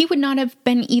 he would not have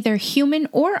been either human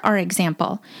or our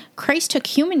example. Christ took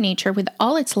human nature with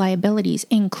all its liabilities,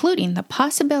 including the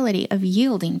possibility of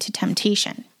yielding to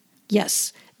temptation.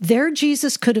 Yes, their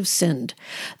Jesus could have sinned.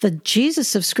 The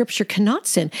Jesus of Scripture cannot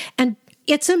sin. And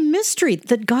It's a mystery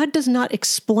that God does not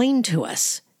explain to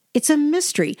us. It's a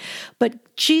mystery,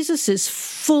 but Jesus is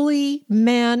fully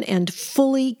man and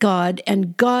fully God,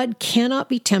 and God cannot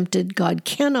be tempted. God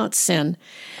cannot sin.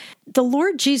 The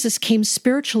Lord Jesus came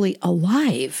spiritually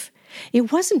alive.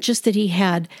 It wasn't just that he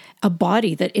had a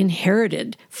body that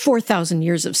inherited 4,000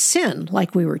 years of sin,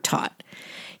 like we were taught.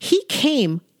 He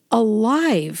came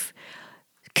alive,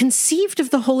 conceived of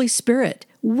the Holy Spirit.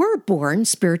 We're born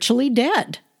spiritually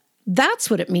dead. That's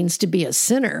what it means to be a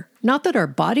sinner, not that our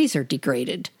bodies are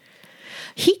degraded.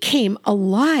 He came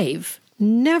alive,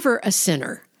 never a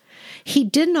sinner. He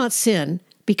did not sin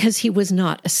because he was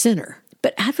not a sinner.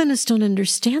 But Adventists don't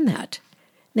understand that.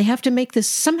 They have to make this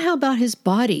somehow about his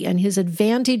body and his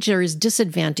advantage or his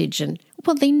disadvantage.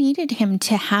 Well, they needed him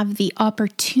to have the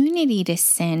opportunity to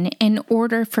sin in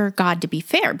order for God to be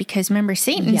fair. Because remember,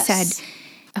 Satan said,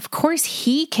 of course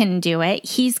he can do it.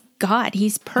 He's God.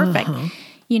 He's perfect.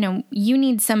 You know, you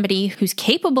need somebody who's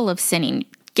capable of sinning.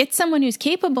 Get someone who's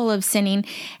capable of sinning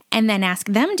and then ask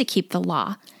them to keep the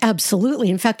law. Absolutely.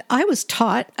 In fact, I was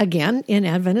taught, again, in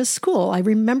Adventist school. I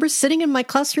remember sitting in my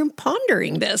classroom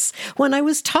pondering this when I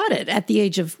was taught it at the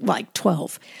age of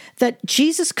 12, that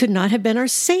Jesus could not have been our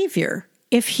Savior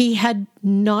if he had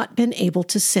not been able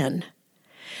to sin.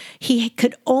 He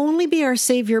could only be our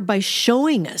Savior by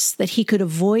showing us that he could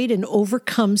avoid and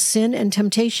overcome sin and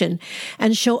temptation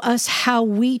and show us how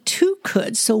we too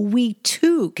could, so we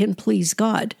too can please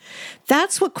God.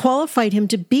 That's what qualified him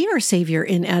to be our Savior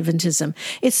in Adventism.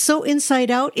 It's so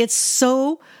inside out, it's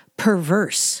so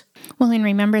perverse. Well, and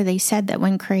remember they said that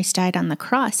when Christ died on the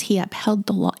cross, he upheld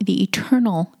the law, the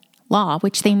eternal law,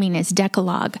 which they mean is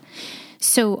Decalogue.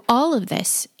 So all of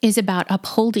this is about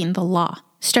upholding the law,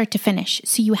 start to finish.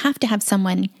 So you have to have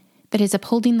someone that is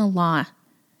upholding the law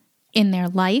in their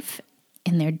life,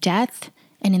 in their death,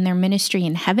 and in their ministry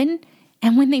in heaven,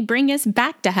 and when they bring us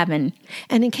back to heaven.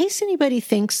 And in case anybody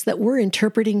thinks that we're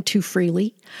interpreting too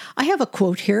freely, I have a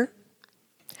quote here.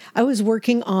 I was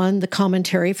working on the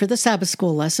commentary for the Sabbath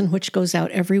School lesson, which goes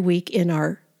out every week in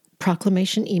our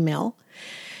proclamation email.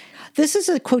 This is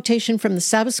a quotation from the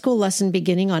Sabbath School lesson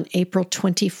beginning on April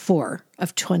 24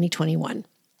 of 2021.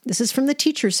 This is from the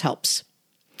Teacher's Helps.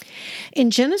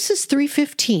 In Genesis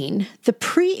 3:15, the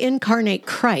pre-incarnate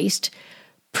Christ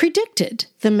predicted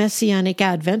the Messianic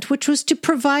Advent, which was to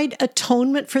provide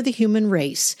atonement for the human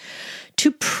race,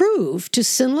 to prove to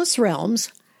sinless realms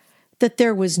that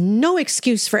there was no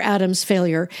excuse for Adam's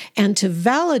failure, and to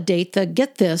validate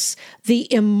the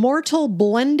immortal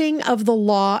blending of the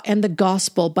law and the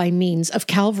gospel by means of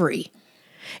Calvary.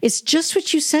 It's just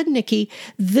what you said, Nikki.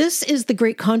 This is the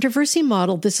great controversy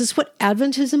model. This is what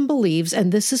Adventism believes,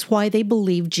 and this is why they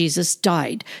believe Jesus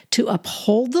died, to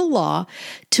uphold the law,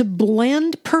 to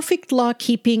blend perfect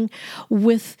law-keeping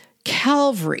with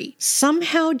Calvary.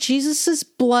 Somehow Jesus'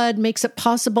 blood makes it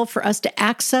possible for us to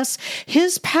access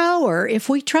his power if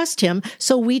we trust him,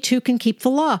 so we too can keep the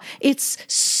law. It's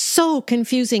so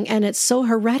confusing, and it's so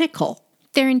heretical.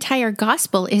 Their entire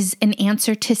gospel is an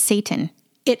answer to Satan.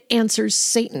 It answers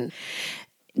Satan.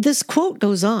 This quote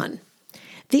goes on.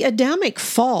 The Adamic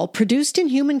fall produced in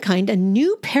humankind a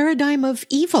new paradigm of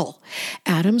evil.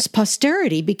 Adam's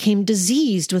posterity became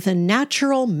diseased with a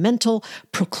natural mental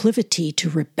proclivity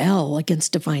to rebel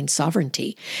against divine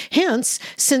sovereignty. Hence,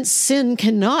 since sin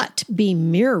cannot be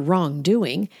mere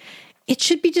wrongdoing, it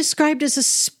should be described as a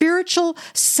spiritual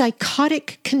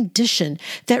psychotic condition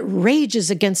that rages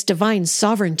against divine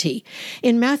sovereignty.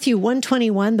 In Matthew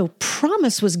 1:21, the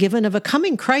promise was given of a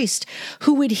coming Christ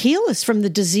who would heal us from the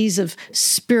disease of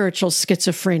spiritual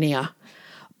schizophrenia.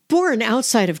 Born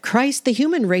outside of Christ, the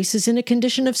human race is in a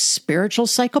condition of spiritual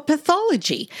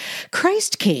psychopathology.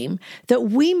 Christ came that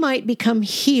we might become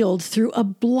healed through a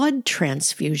blood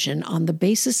transfusion on the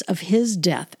basis of his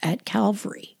death at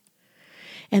Calvary.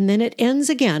 And then it ends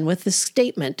again with the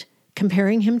statement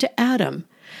comparing him to Adam.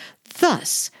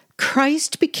 Thus,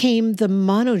 Christ became the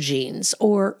monogenes,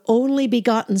 or only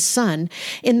begotten Son,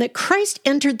 in that Christ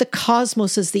entered the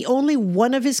cosmos as the only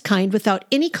one of his kind without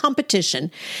any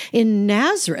competition. In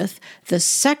Nazareth, the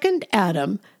second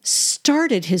Adam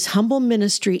started his humble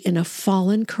ministry in a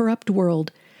fallen, corrupt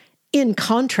world, in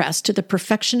contrast to the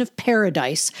perfection of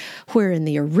paradise, wherein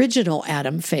the original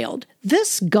Adam failed.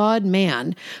 This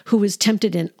God-man, who was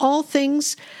tempted in all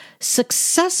things,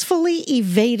 successfully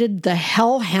evaded the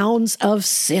hellhounds of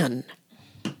sin.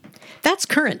 That's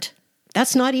current.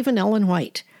 That's not even Ellen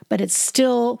White, but it's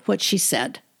still what she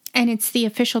said. And it's the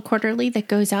official quarterly that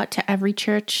goes out to every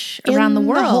church around the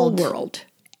world. In the whole world.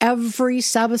 every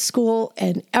Sabbath school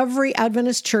and every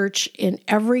Adventist church in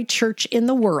every church in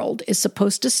the world is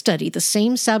supposed to study the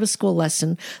same Sabbath school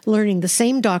lesson, learning the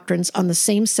same doctrines on the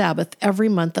same Sabbath every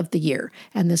month of the year.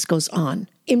 And this goes on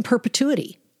in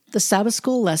perpetuity. The Sabbath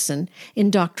school lesson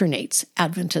indoctrinates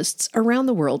Adventists around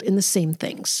the world in the same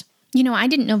things. You know, I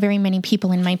didn't know very many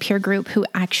people in my peer group who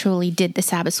actually did the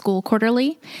Sabbath school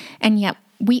quarterly, and yet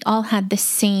we all had the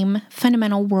same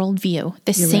fundamental worldview,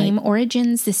 the same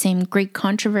origins, the same great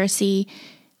controversy,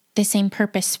 the same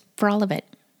purpose for all of it.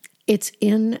 It's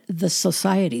in the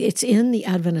society. It's in the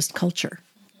Adventist culture.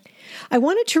 I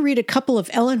wanted to read a couple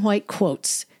of Ellen White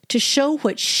quotes to show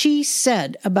what she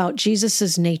said about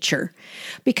Jesus's nature,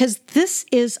 because this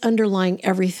is underlying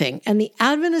everything. And the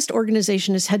Adventist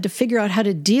organization has had to figure out how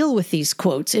to deal with these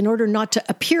quotes in order not to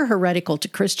appear heretical to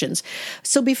Christians.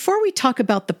 So before we talk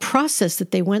about the process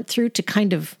that they went through to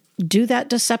kind of do that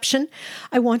deception,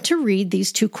 I want to read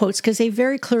these two quotes because they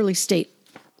very clearly state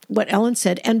what Ellen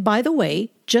said. And by the way,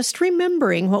 just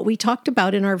remembering what we talked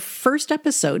about in our first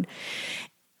episode,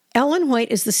 Ellen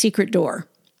White is the secret door.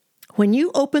 When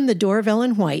you open the door of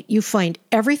Ellen White, you find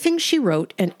everything she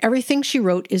wrote, and everything she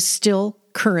wrote is still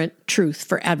current truth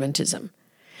for Adventism.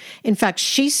 In fact,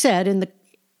 she said in the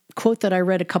quote that I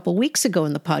read a couple weeks ago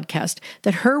in the podcast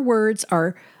that her words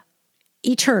are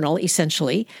eternal,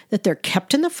 essentially, that they're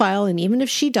kept in the file, and even if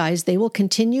she dies, they will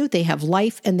continue, they have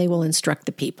life, and they will instruct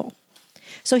the people.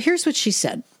 So here's what she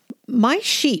said. "My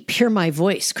sheep hear my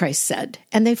voice," Christ said,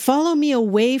 "and they follow me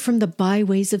away from the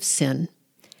byways of sin.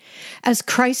 As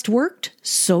Christ worked,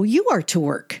 so you are to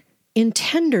work, in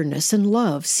tenderness and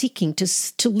love, seeking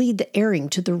to lead the erring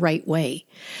to the right way.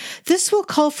 This will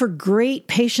call for great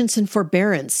patience and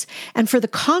forbearance, and for the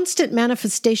constant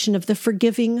manifestation of the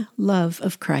forgiving love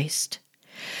of Christ.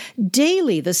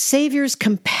 Daily, the Savior's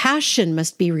compassion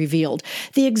must be revealed.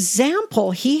 The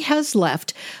example he has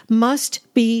left must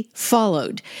be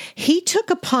followed. He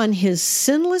took upon his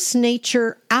sinless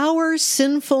nature our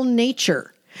sinful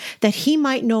nature, that he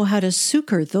might know how to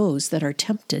succor those that are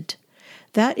tempted."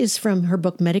 That is from her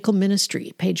book, Medical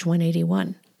Ministry, page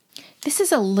 181. This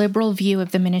is a liberal view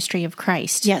of the ministry of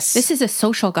Christ. Yes. This is a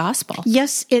social gospel.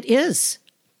 Yes, it is.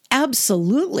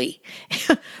 Absolutely.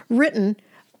 Written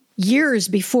years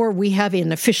before we have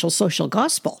an official social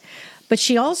gospel. But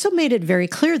she also made it very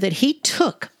clear that he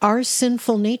took our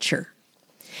sinful nature.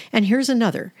 And here's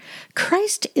another.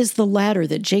 Christ is the ladder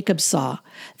that Jacob saw,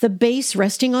 the base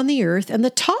resting on the earth, and the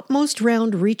topmost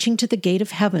round reaching to the gate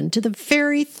of heaven, to the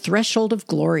very threshold of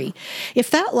glory.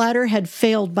 If that ladder had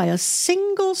failed by a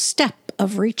single step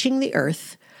of reaching the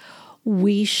earth,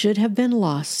 we should have been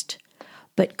lost.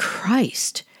 But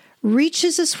Christ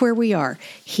reaches us where we are.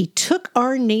 He took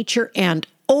our nature and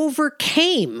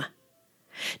overcame.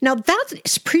 Now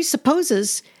that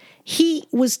presupposes he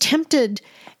was tempted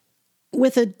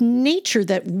with a nature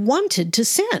that wanted to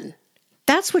sin.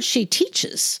 That's what she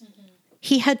teaches. Mm-hmm.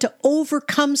 He had to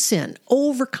overcome sin,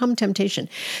 overcome temptation,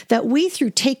 that we through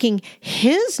taking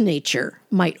his nature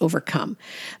might overcome.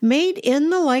 Made in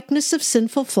the likeness of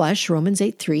sinful flesh, Romans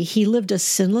 8:3, he lived a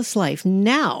sinless life.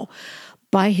 Now,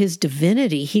 by his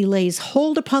divinity, he lays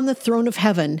hold upon the throne of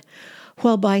heaven,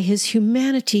 while by his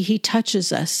humanity he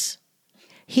touches us.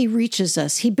 He reaches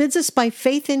us. He bids us by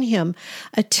faith in him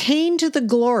attain to the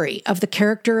glory of the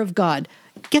character of God.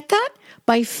 Get that?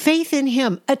 By faith in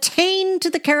him, attain to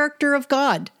the character of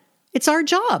God. It's our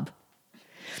job.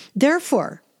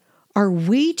 Therefore, are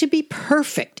we to be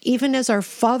perfect, even as our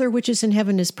Father which is in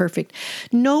heaven is perfect?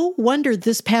 No wonder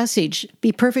this passage,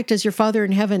 be perfect as your Father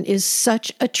in heaven, is such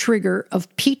a trigger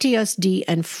of PTSD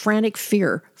and frantic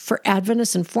fear for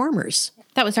Adventist informers.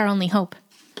 That was our only hope.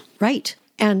 Right.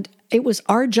 And it was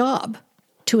our job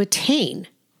to attain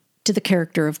to the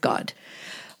character of God.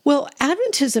 Well,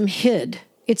 Adventism hid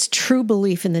its true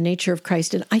belief in the nature of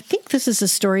Christ. And I think this is a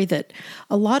story that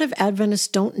a lot of Adventists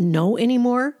don't know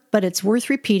anymore, but it's worth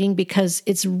repeating because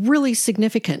it's really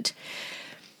significant.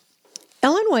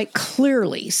 Ellen White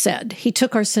clearly said he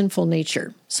took our sinful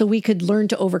nature so we could learn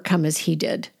to overcome as he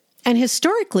did. And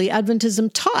historically, Adventism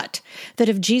taught that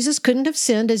if Jesus couldn't have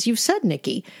sinned, as you've said,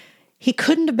 Nikki, he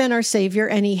couldn't have been our Savior,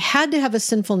 and he had to have a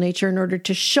sinful nature in order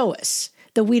to show us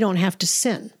that we don't have to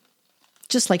sin,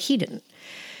 just like he didn't.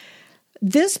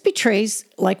 This betrays,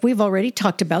 like we've already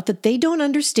talked about, that they don't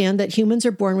understand that humans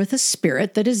are born with a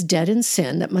spirit that is dead in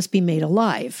sin that must be made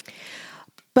alive.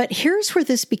 But here's where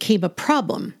this became a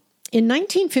problem. In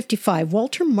 1955,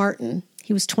 Walter Martin,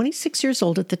 he was 26 years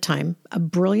old at the time, a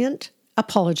brilliant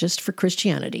apologist for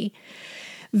Christianity,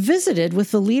 visited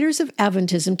with the leaders of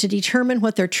Adventism to determine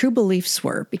what their true beliefs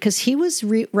were, because he was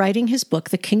writing his book,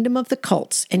 The Kingdom of the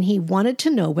Cults, and he wanted to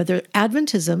know whether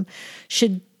Adventism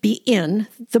should be in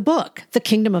the book, The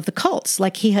Kingdom of the Cults,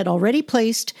 like he had already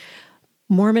placed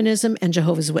Mormonism and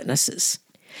Jehovah's Witnesses.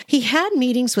 He had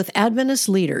meetings with Adventist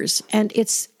leaders, and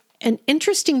it's an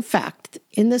interesting fact.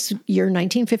 In this year,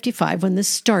 1955, when this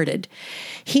started,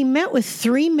 he met with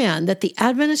 3 men that the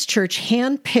Adventist Church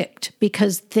handpicked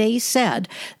because they said,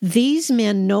 these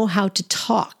men know how to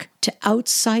talk to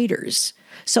outsiders,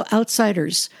 so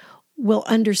outsiders will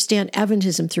understand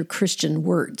Adventism through Christian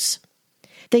words.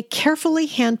 They carefully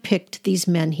handpicked these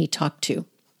men he talked to.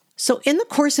 So in the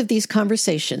course of these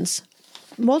conversations,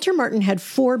 Walter Martin had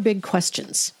 4 big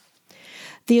questions.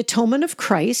 The atonement of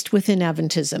Christ within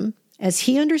Adventism. As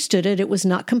he understood it, it was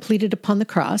not completed upon the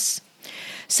cross.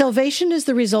 Salvation is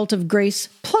the result of grace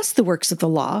plus the works of the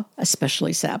law,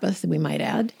 especially Sabbath, we might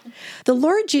add. The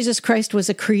Lord Jesus Christ was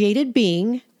a created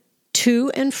being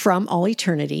to and from all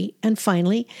eternity. And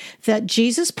finally, that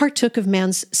Jesus partook of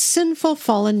man's sinful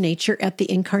fallen nature at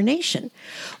the incarnation.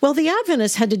 Well, the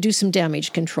Adventists had to do some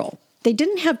damage control. They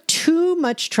didn't have too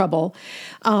much trouble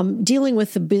dealing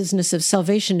with the business of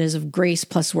salvation as of grace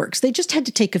plus works. They just had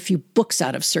to take a few books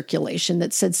out of circulation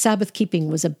that said Sabbath keeping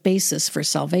was a basis for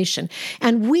salvation.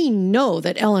 And we know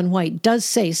that Ellen White does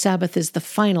say Sabbath is the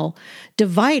final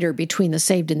divider between the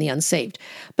saved and the unsaved.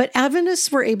 But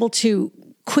Adventists were able to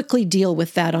quickly deal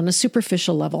with that on a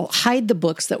superficial level, hide the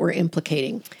books that were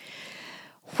implicating.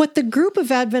 What the group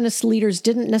of Adventist leaders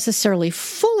didn't necessarily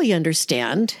fully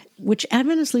understand, which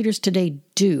Adventist leaders today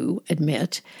do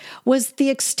admit, was the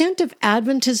extent of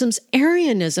Adventism's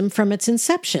Arianism from its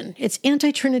inception, its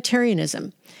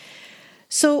anti-Trinitarianism.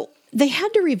 So they had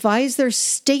to revise their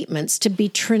statements to be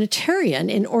Trinitarian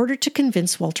in order to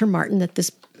convince Walter Martin that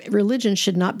this religion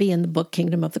should not be in the book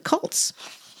Kingdom of the Cults.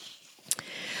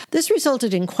 This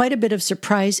resulted in quite a bit of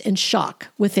surprise and shock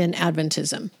within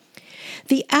Adventism.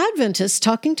 The Adventists,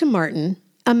 talking to Martin,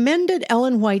 amended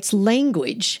Ellen White's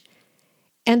language,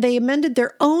 and they amended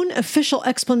their own official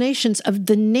explanations of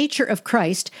the nature of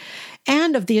Christ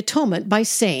and of the atonement by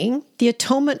saying the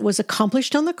atonement was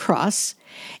accomplished on the cross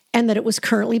and that it was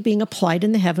currently being applied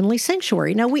in the heavenly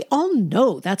sanctuary. Now, we all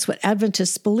know that's what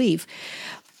Adventists believe.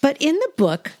 But in the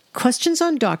book, Questions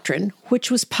on Doctrine,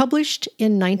 which was published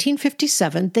in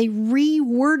 1957, they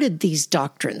reworded these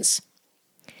doctrines.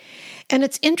 And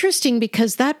it's interesting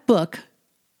because that book,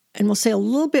 and we'll say a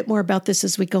little bit more about this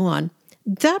as we go on,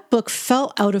 that book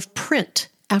fell out of print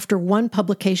after one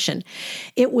publication.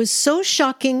 It was so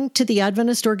shocking to the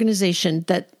Adventist organization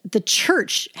that the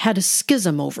church had a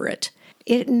schism over it.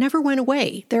 It never went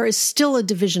away. There is still a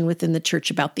division within the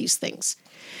church about these things.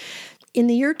 In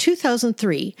the year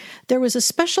 2003, there was a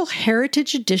special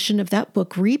heritage edition of that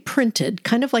book reprinted,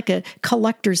 kind of like a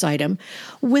collector's item,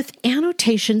 with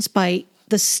annotations by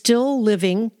the still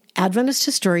living Adventist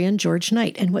historian George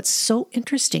Knight. And what's so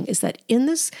interesting is that in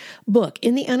this book,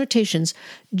 in the annotations,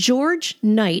 George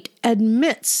Knight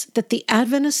admits that the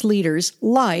Adventist leaders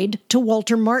lied to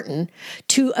Walter Martin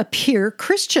to appear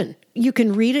Christian. You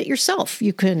can read it yourself.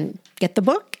 You can get the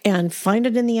book and find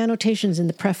it in the annotations in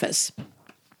the preface.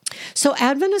 So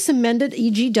Adventists amended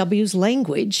EGW's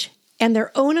language and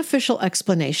their own official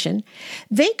explanation.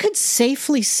 They could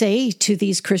safely say to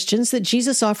these Christians that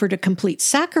Jesus offered a complete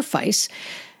sacrifice.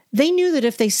 They knew that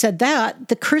if they said that,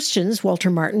 the Christians, Walter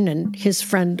Martin and his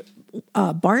friend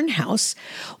Barnhouse,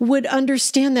 would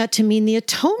understand that to mean the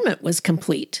atonement was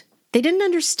complete. They didn't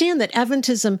understand that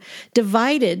Adventism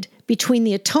divided between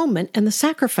the atonement and the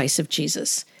sacrifice of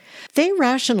Jesus. They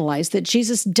rationalized that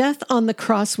Jesus' death on the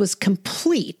cross was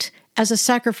complete as a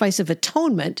sacrifice of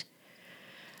atonement,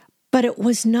 but it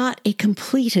was not a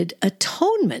completed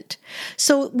atonement.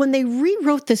 So when they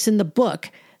rewrote this in the book,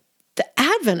 the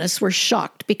Adventists were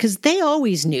shocked because they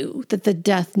always knew that the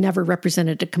death never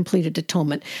represented a completed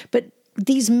atonement, but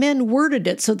these men worded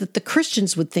it so that the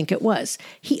Christians would think it was.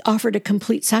 He offered a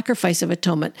complete sacrifice of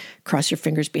atonement. Cross your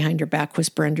fingers behind your back,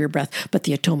 whisper under your breath, but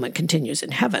the atonement continues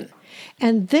in heaven.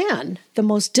 And then the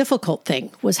most difficult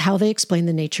thing was how they explained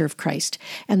the nature of Christ.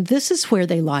 And this is where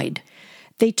they lied.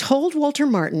 They told Walter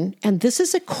Martin, and this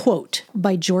is a quote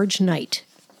by George Knight,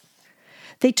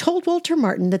 they told Walter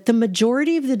Martin that the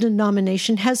majority of the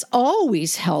denomination has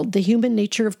always held the human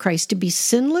nature of Christ to be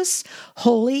sinless,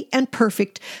 holy, and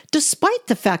perfect, despite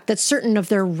the fact that certain of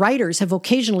their writers have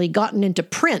occasionally gotten into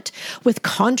print with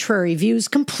contrary views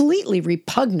completely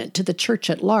repugnant to the church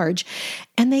at large.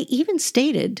 And they even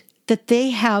stated that they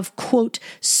have, quote,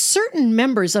 certain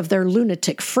members of their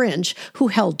lunatic fringe who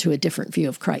held to a different view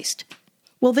of Christ.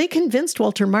 Well, they convinced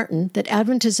Walter Martin that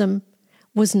Adventism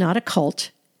was not a cult,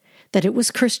 that it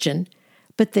was Christian,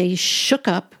 but they shook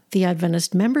up the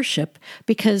Adventist membership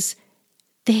because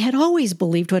They had always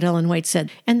believed what Ellen White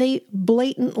said, and they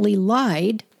blatantly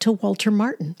lied to Walter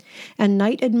Martin. And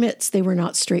Knight admits they were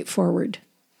not straightforward.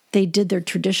 They did their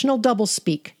traditional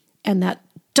doublespeak, and that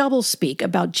doublespeak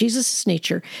about Jesus'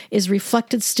 nature is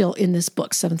reflected still in this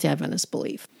book, Seventh-day Adventists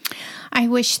Believe. I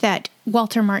wish that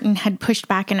Walter Martin had pushed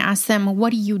back and asked them,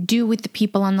 what do you do with the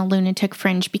people on the lunatic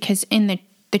fringe? Because in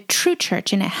the true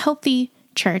church, in a healthy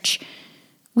church,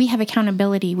 we have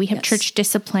accountability. We have church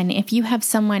discipline. If you have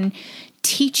someone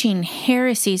teaching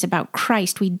heresies about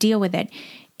Christ, we deal with it.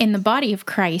 In the body of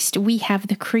Christ, we have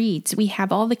the creeds. We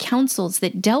have all the councils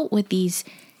that dealt with these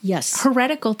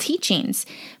heretical teachings.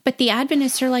 But the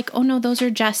Adventists are like, oh no, they're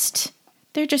just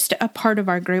a part of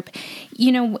our group.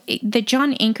 You know, the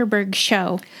John Ankerberg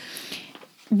show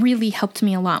really helped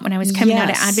me a lot when I was coming out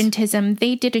of Adventism.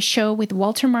 They did a show with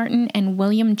Walter Martin and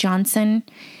William Johnson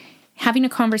having a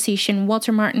conversation.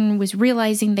 Walter Martin was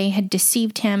realizing they had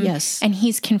deceived him, and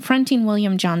he's confronting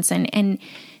William Johnson. And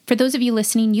for those of you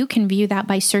listening, you can view that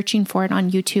by searching for it on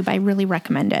YouTube. I really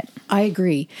recommend it. I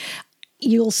agree.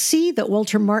 You'll see that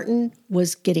Walter Martin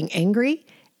was getting angry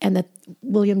and that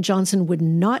William Johnson would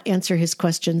not answer his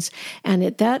questions. And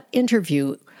at that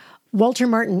interview, Walter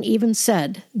Martin even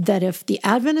said that if the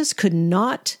Adventists could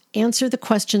not answer the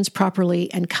questions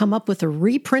properly and come up with a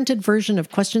reprinted version of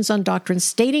Questions on Doctrine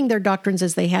stating their doctrines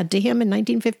as they had to him in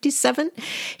 1957,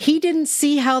 he didn't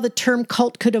see how the term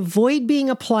cult could avoid being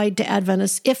applied to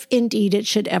Adventists if indeed it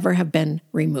should ever have been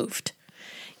removed.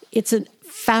 It's a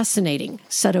fascinating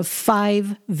set of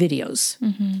 5 videos.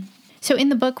 Mm-hmm. So in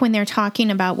the book, when they're talking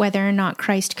about whether or not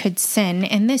Christ could sin,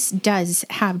 and this does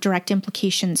have direct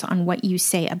implications on what you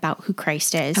say about who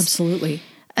Christ is. Absolutely.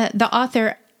 The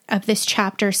author of this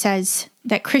chapter says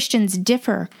that Christians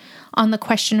differ on the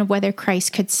question of whether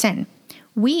Christ could sin.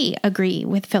 We agree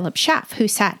with Philip Schaff, who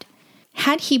said,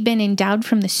 had he been endowed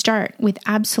from the start with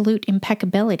absolute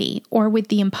impeccability or with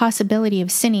the impossibility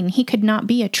of sinning, he could not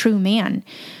be a true man,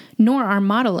 nor our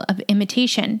model of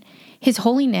imitation. His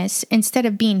holiness, instead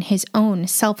of being his own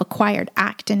self-acquired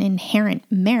act and inherent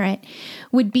merit,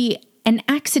 would be an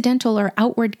accidental or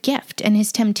outward gift, and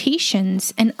his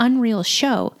temptations an unreal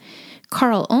show.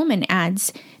 Carl Ullman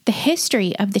adds, the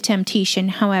history of the temptation,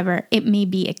 however it may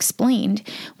be explained,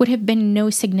 would have been no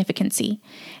significancy,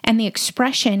 and the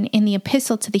expression in the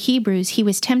epistle to the Hebrews, he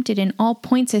was tempted in all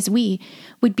points as we,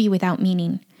 would be without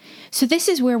meaning. So this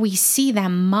is where we see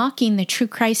them mocking the true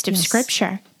Christ of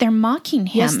Scripture. They're mocking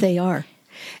him. Yes, they are.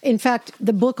 In fact,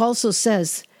 the book also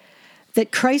says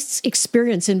that Christ's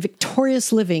experience in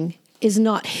victorious living is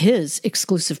not his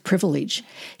exclusive privilege.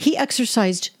 He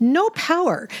exercised no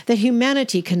power that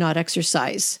humanity cannot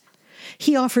exercise.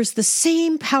 He offers the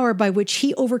same power by which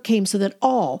he overcame so that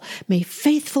all may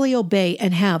faithfully obey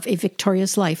and have a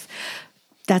victorious life.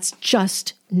 That's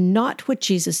just not what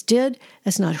Jesus did.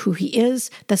 That's not who he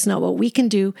is. That's not what we can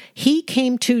do. He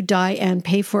came to die and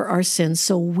pay for our sins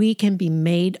so we can be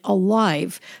made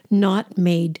alive, not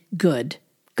made good.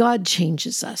 God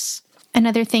changes us.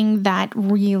 Another thing that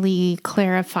really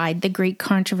clarified the great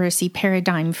controversy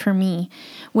paradigm for me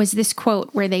was this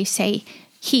quote where they say,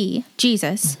 he,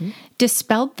 Jesus,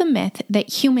 dispelled the myth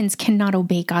that humans cannot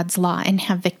obey God's law and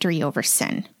have victory over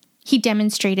sin. He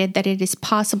demonstrated that it is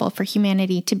possible for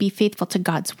humanity to be faithful to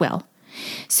God's will.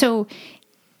 So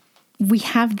we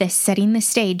have this setting the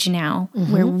stage now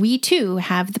where we too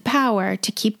have the power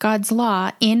to keep God's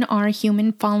law in our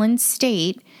human fallen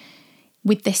state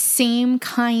with the same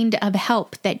kind of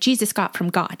help that Jesus got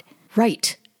from God.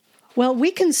 Right. Well,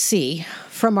 we can see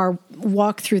from our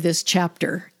walk through this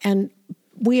chapter, and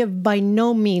we have by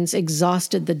no means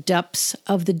exhausted the depths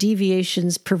of the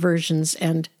deviations, perversions,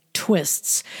 and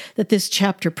twists that this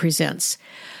chapter presents.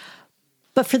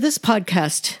 But for this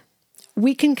podcast,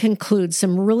 we can conclude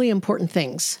some really important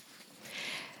things.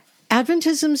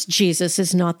 Adventism's Jesus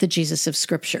is not the Jesus of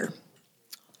Scripture.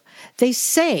 They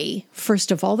say,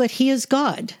 first of all, that he is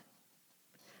God,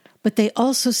 but they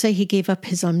also say he gave up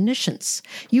his omniscience.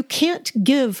 You can't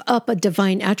give up a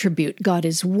divine attribute. God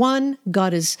is one,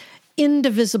 God is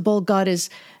indivisible,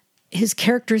 his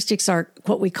characteristics are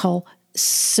what we call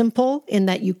simple in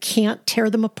that you can't tear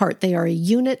them apart. They are a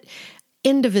unit,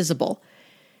 indivisible.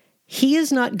 He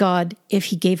is not God if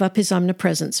he gave up his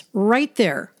omnipresence. Right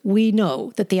there, we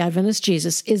know that the Adventist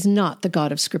Jesus is not the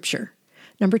God of Scripture.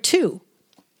 Number 2,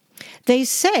 they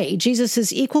say Jesus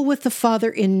is equal with the Father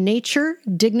in nature,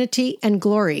 dignity, and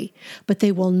glory, but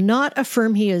they will not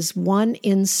affirm he is one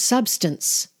in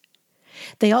substance.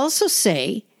 They also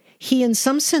say he in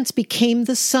some sense became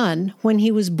the Son when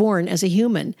he was born as a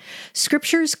human.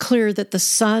 Scripture is clear that the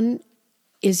Son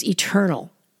is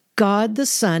eternal. God the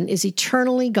Son is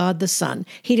eternally God the Son.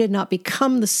 He did not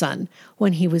become the Son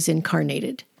when he was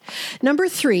incarnated. Number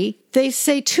 3, they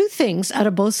say two things out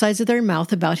of both sides of their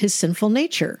mouth about his sinful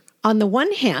nature. On the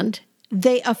one hand,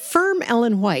 they affirm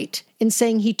Ellen White in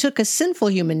saying he took a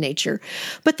sinful human nature,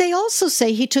 but they also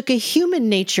say he took a human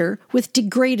nature with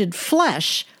degraded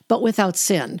flesh, but without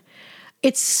sin.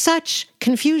 It's such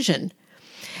confusion.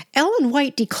 Ellen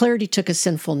White declared he took a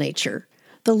sinful nature.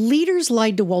 The leaders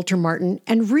lied to Walter Martin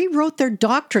and rewrote their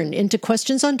doctrine into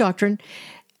Questions on Doctrine,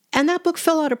 and that book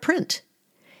fell out of print.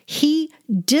 He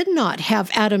did not have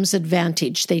Adam's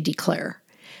advantage, they declare.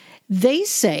 They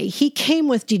say he came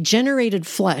with degenerated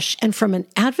flesh, and from an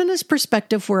Adventist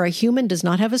perspective where a human does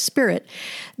not have a spirit,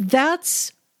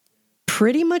 that's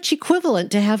pretty much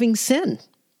equivalent to having sin.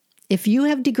 If you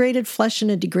have degraded flesh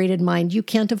and a degraded mind, you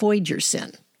can't avoid your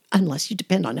sin unless you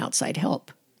depend on outside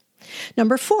help.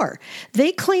 Number 4,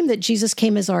 they claim that Jesus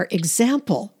came as our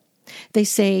example. They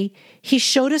say he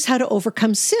showed us how to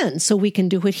overcome sin so we can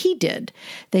do what he did.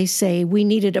 They say we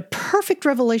needed a perfect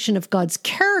revelation of God's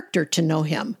character to know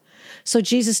him. So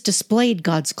Jesus displayed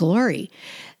God's glory.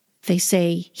 They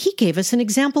say he gave us an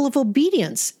example of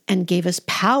obedience and gave us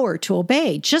power to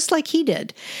obey, just like he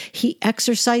did. He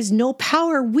exercised no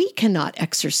power we cannot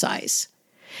exercise,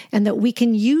 and that we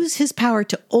can use his power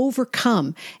to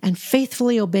overcome and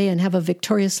faithfully obey and have a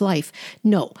victorious life.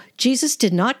 No, Jesus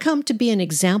did not come to be an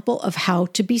example of how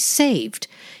to be saved.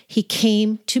 He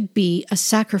came to be a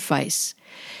sacrifice.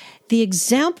 The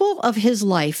example of his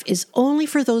life is only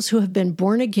for those who have been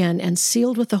born again and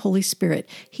sealed with the Holy Spirit.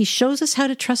 He shows us how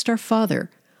to trust our Father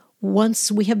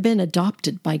once we have been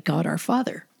adopted by God our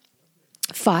Father.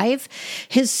 5,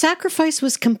 his sacrifice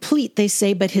was complete, they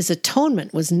say, but his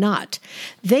atonement was not.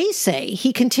 They say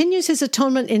he continues his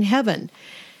atonement in heaven.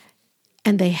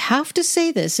 And they have to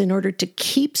say this in order to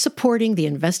keep supporting the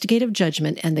investigative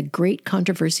judgment and the great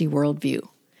controversy worldview.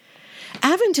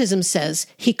 Adventism says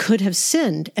he could have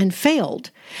sinned and failed.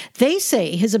 They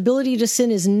say his ability to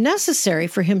sin is necessary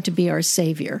for him to be our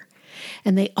Savior.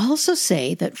 And they also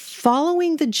say that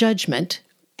following the judgment,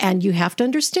 and you have to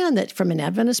understand that from an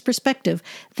Adventist perspective,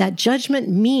 that judgment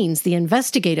means the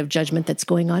investigative judgment that's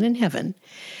going on in heaven,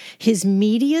 his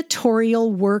mediatorial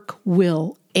work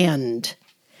will end.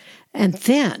 And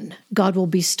then God will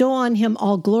bestow on him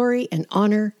all glory and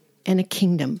honor and a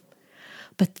kingdom.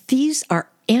 But these are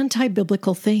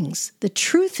anti-biblical things. The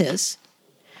truth is,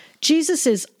 Jesus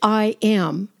is I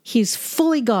am. He's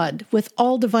fully God with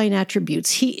all divine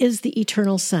attributes. He is the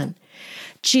eternal Son.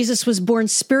 Jesus was born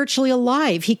spiritually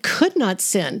alive. He could not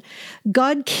sin.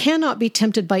 God cannot be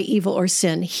tempted by evil or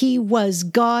sin. He was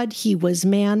God. He was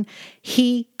man.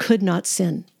 He could not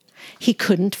sin. He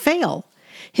couldn't fail.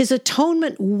 His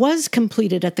atonement was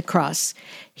completed at the cross.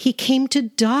 He came to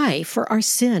die for our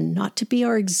sin, not to be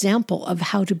our example of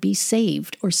how to be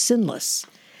saved or sinless.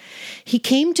 He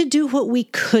came to do what we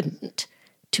couldn't,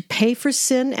 to pay for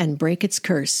sin and break its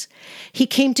curse. He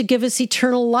came to give us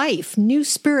eternal life, new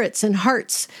spirits and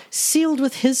hearts sealed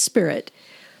with his Spirit.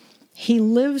 He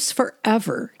lives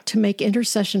forever to make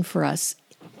intercession for us.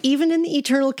 Even in the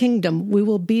eternal kingdom, we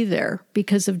will be there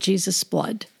because of Jesus'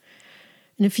 blood.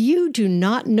 And if you do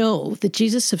not know the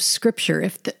Jesus of Scripture,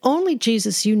 if the only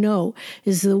Jesus you know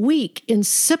is the weak,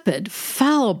 insipid,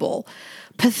 fallible,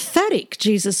 pathetic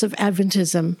Jesus of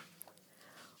Adventism,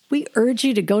 we urge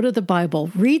you to go to the Bible,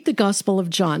 read the Gospel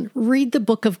of John, read the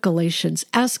book of Galatians,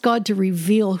 ask God to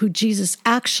reveal who Jesus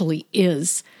actually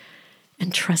is,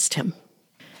 and trust him.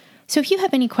 So if you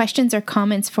have any questions or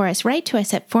comments for us, write to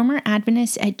us at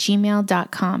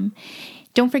formeradventist@gmail.com.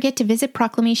 Don't forget to visit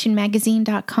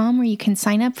proclamationmagazine.com where you can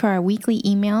sign up for our weekly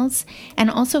emails and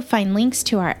also find links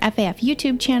to our FAF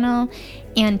YouTube channel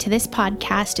and to this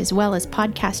podcast, as well as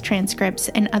podcast transcripts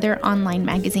and other online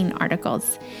magazine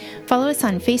articles. Follow us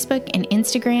on Facebook and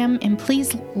Instagram, and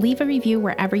please leave a review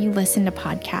wherever you listen to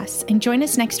podcasts. And join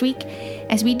us next week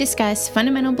as we discuss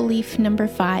fundamental belief number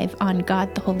 5 on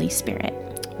God the Holy Spirit.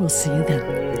 We'll see you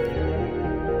then.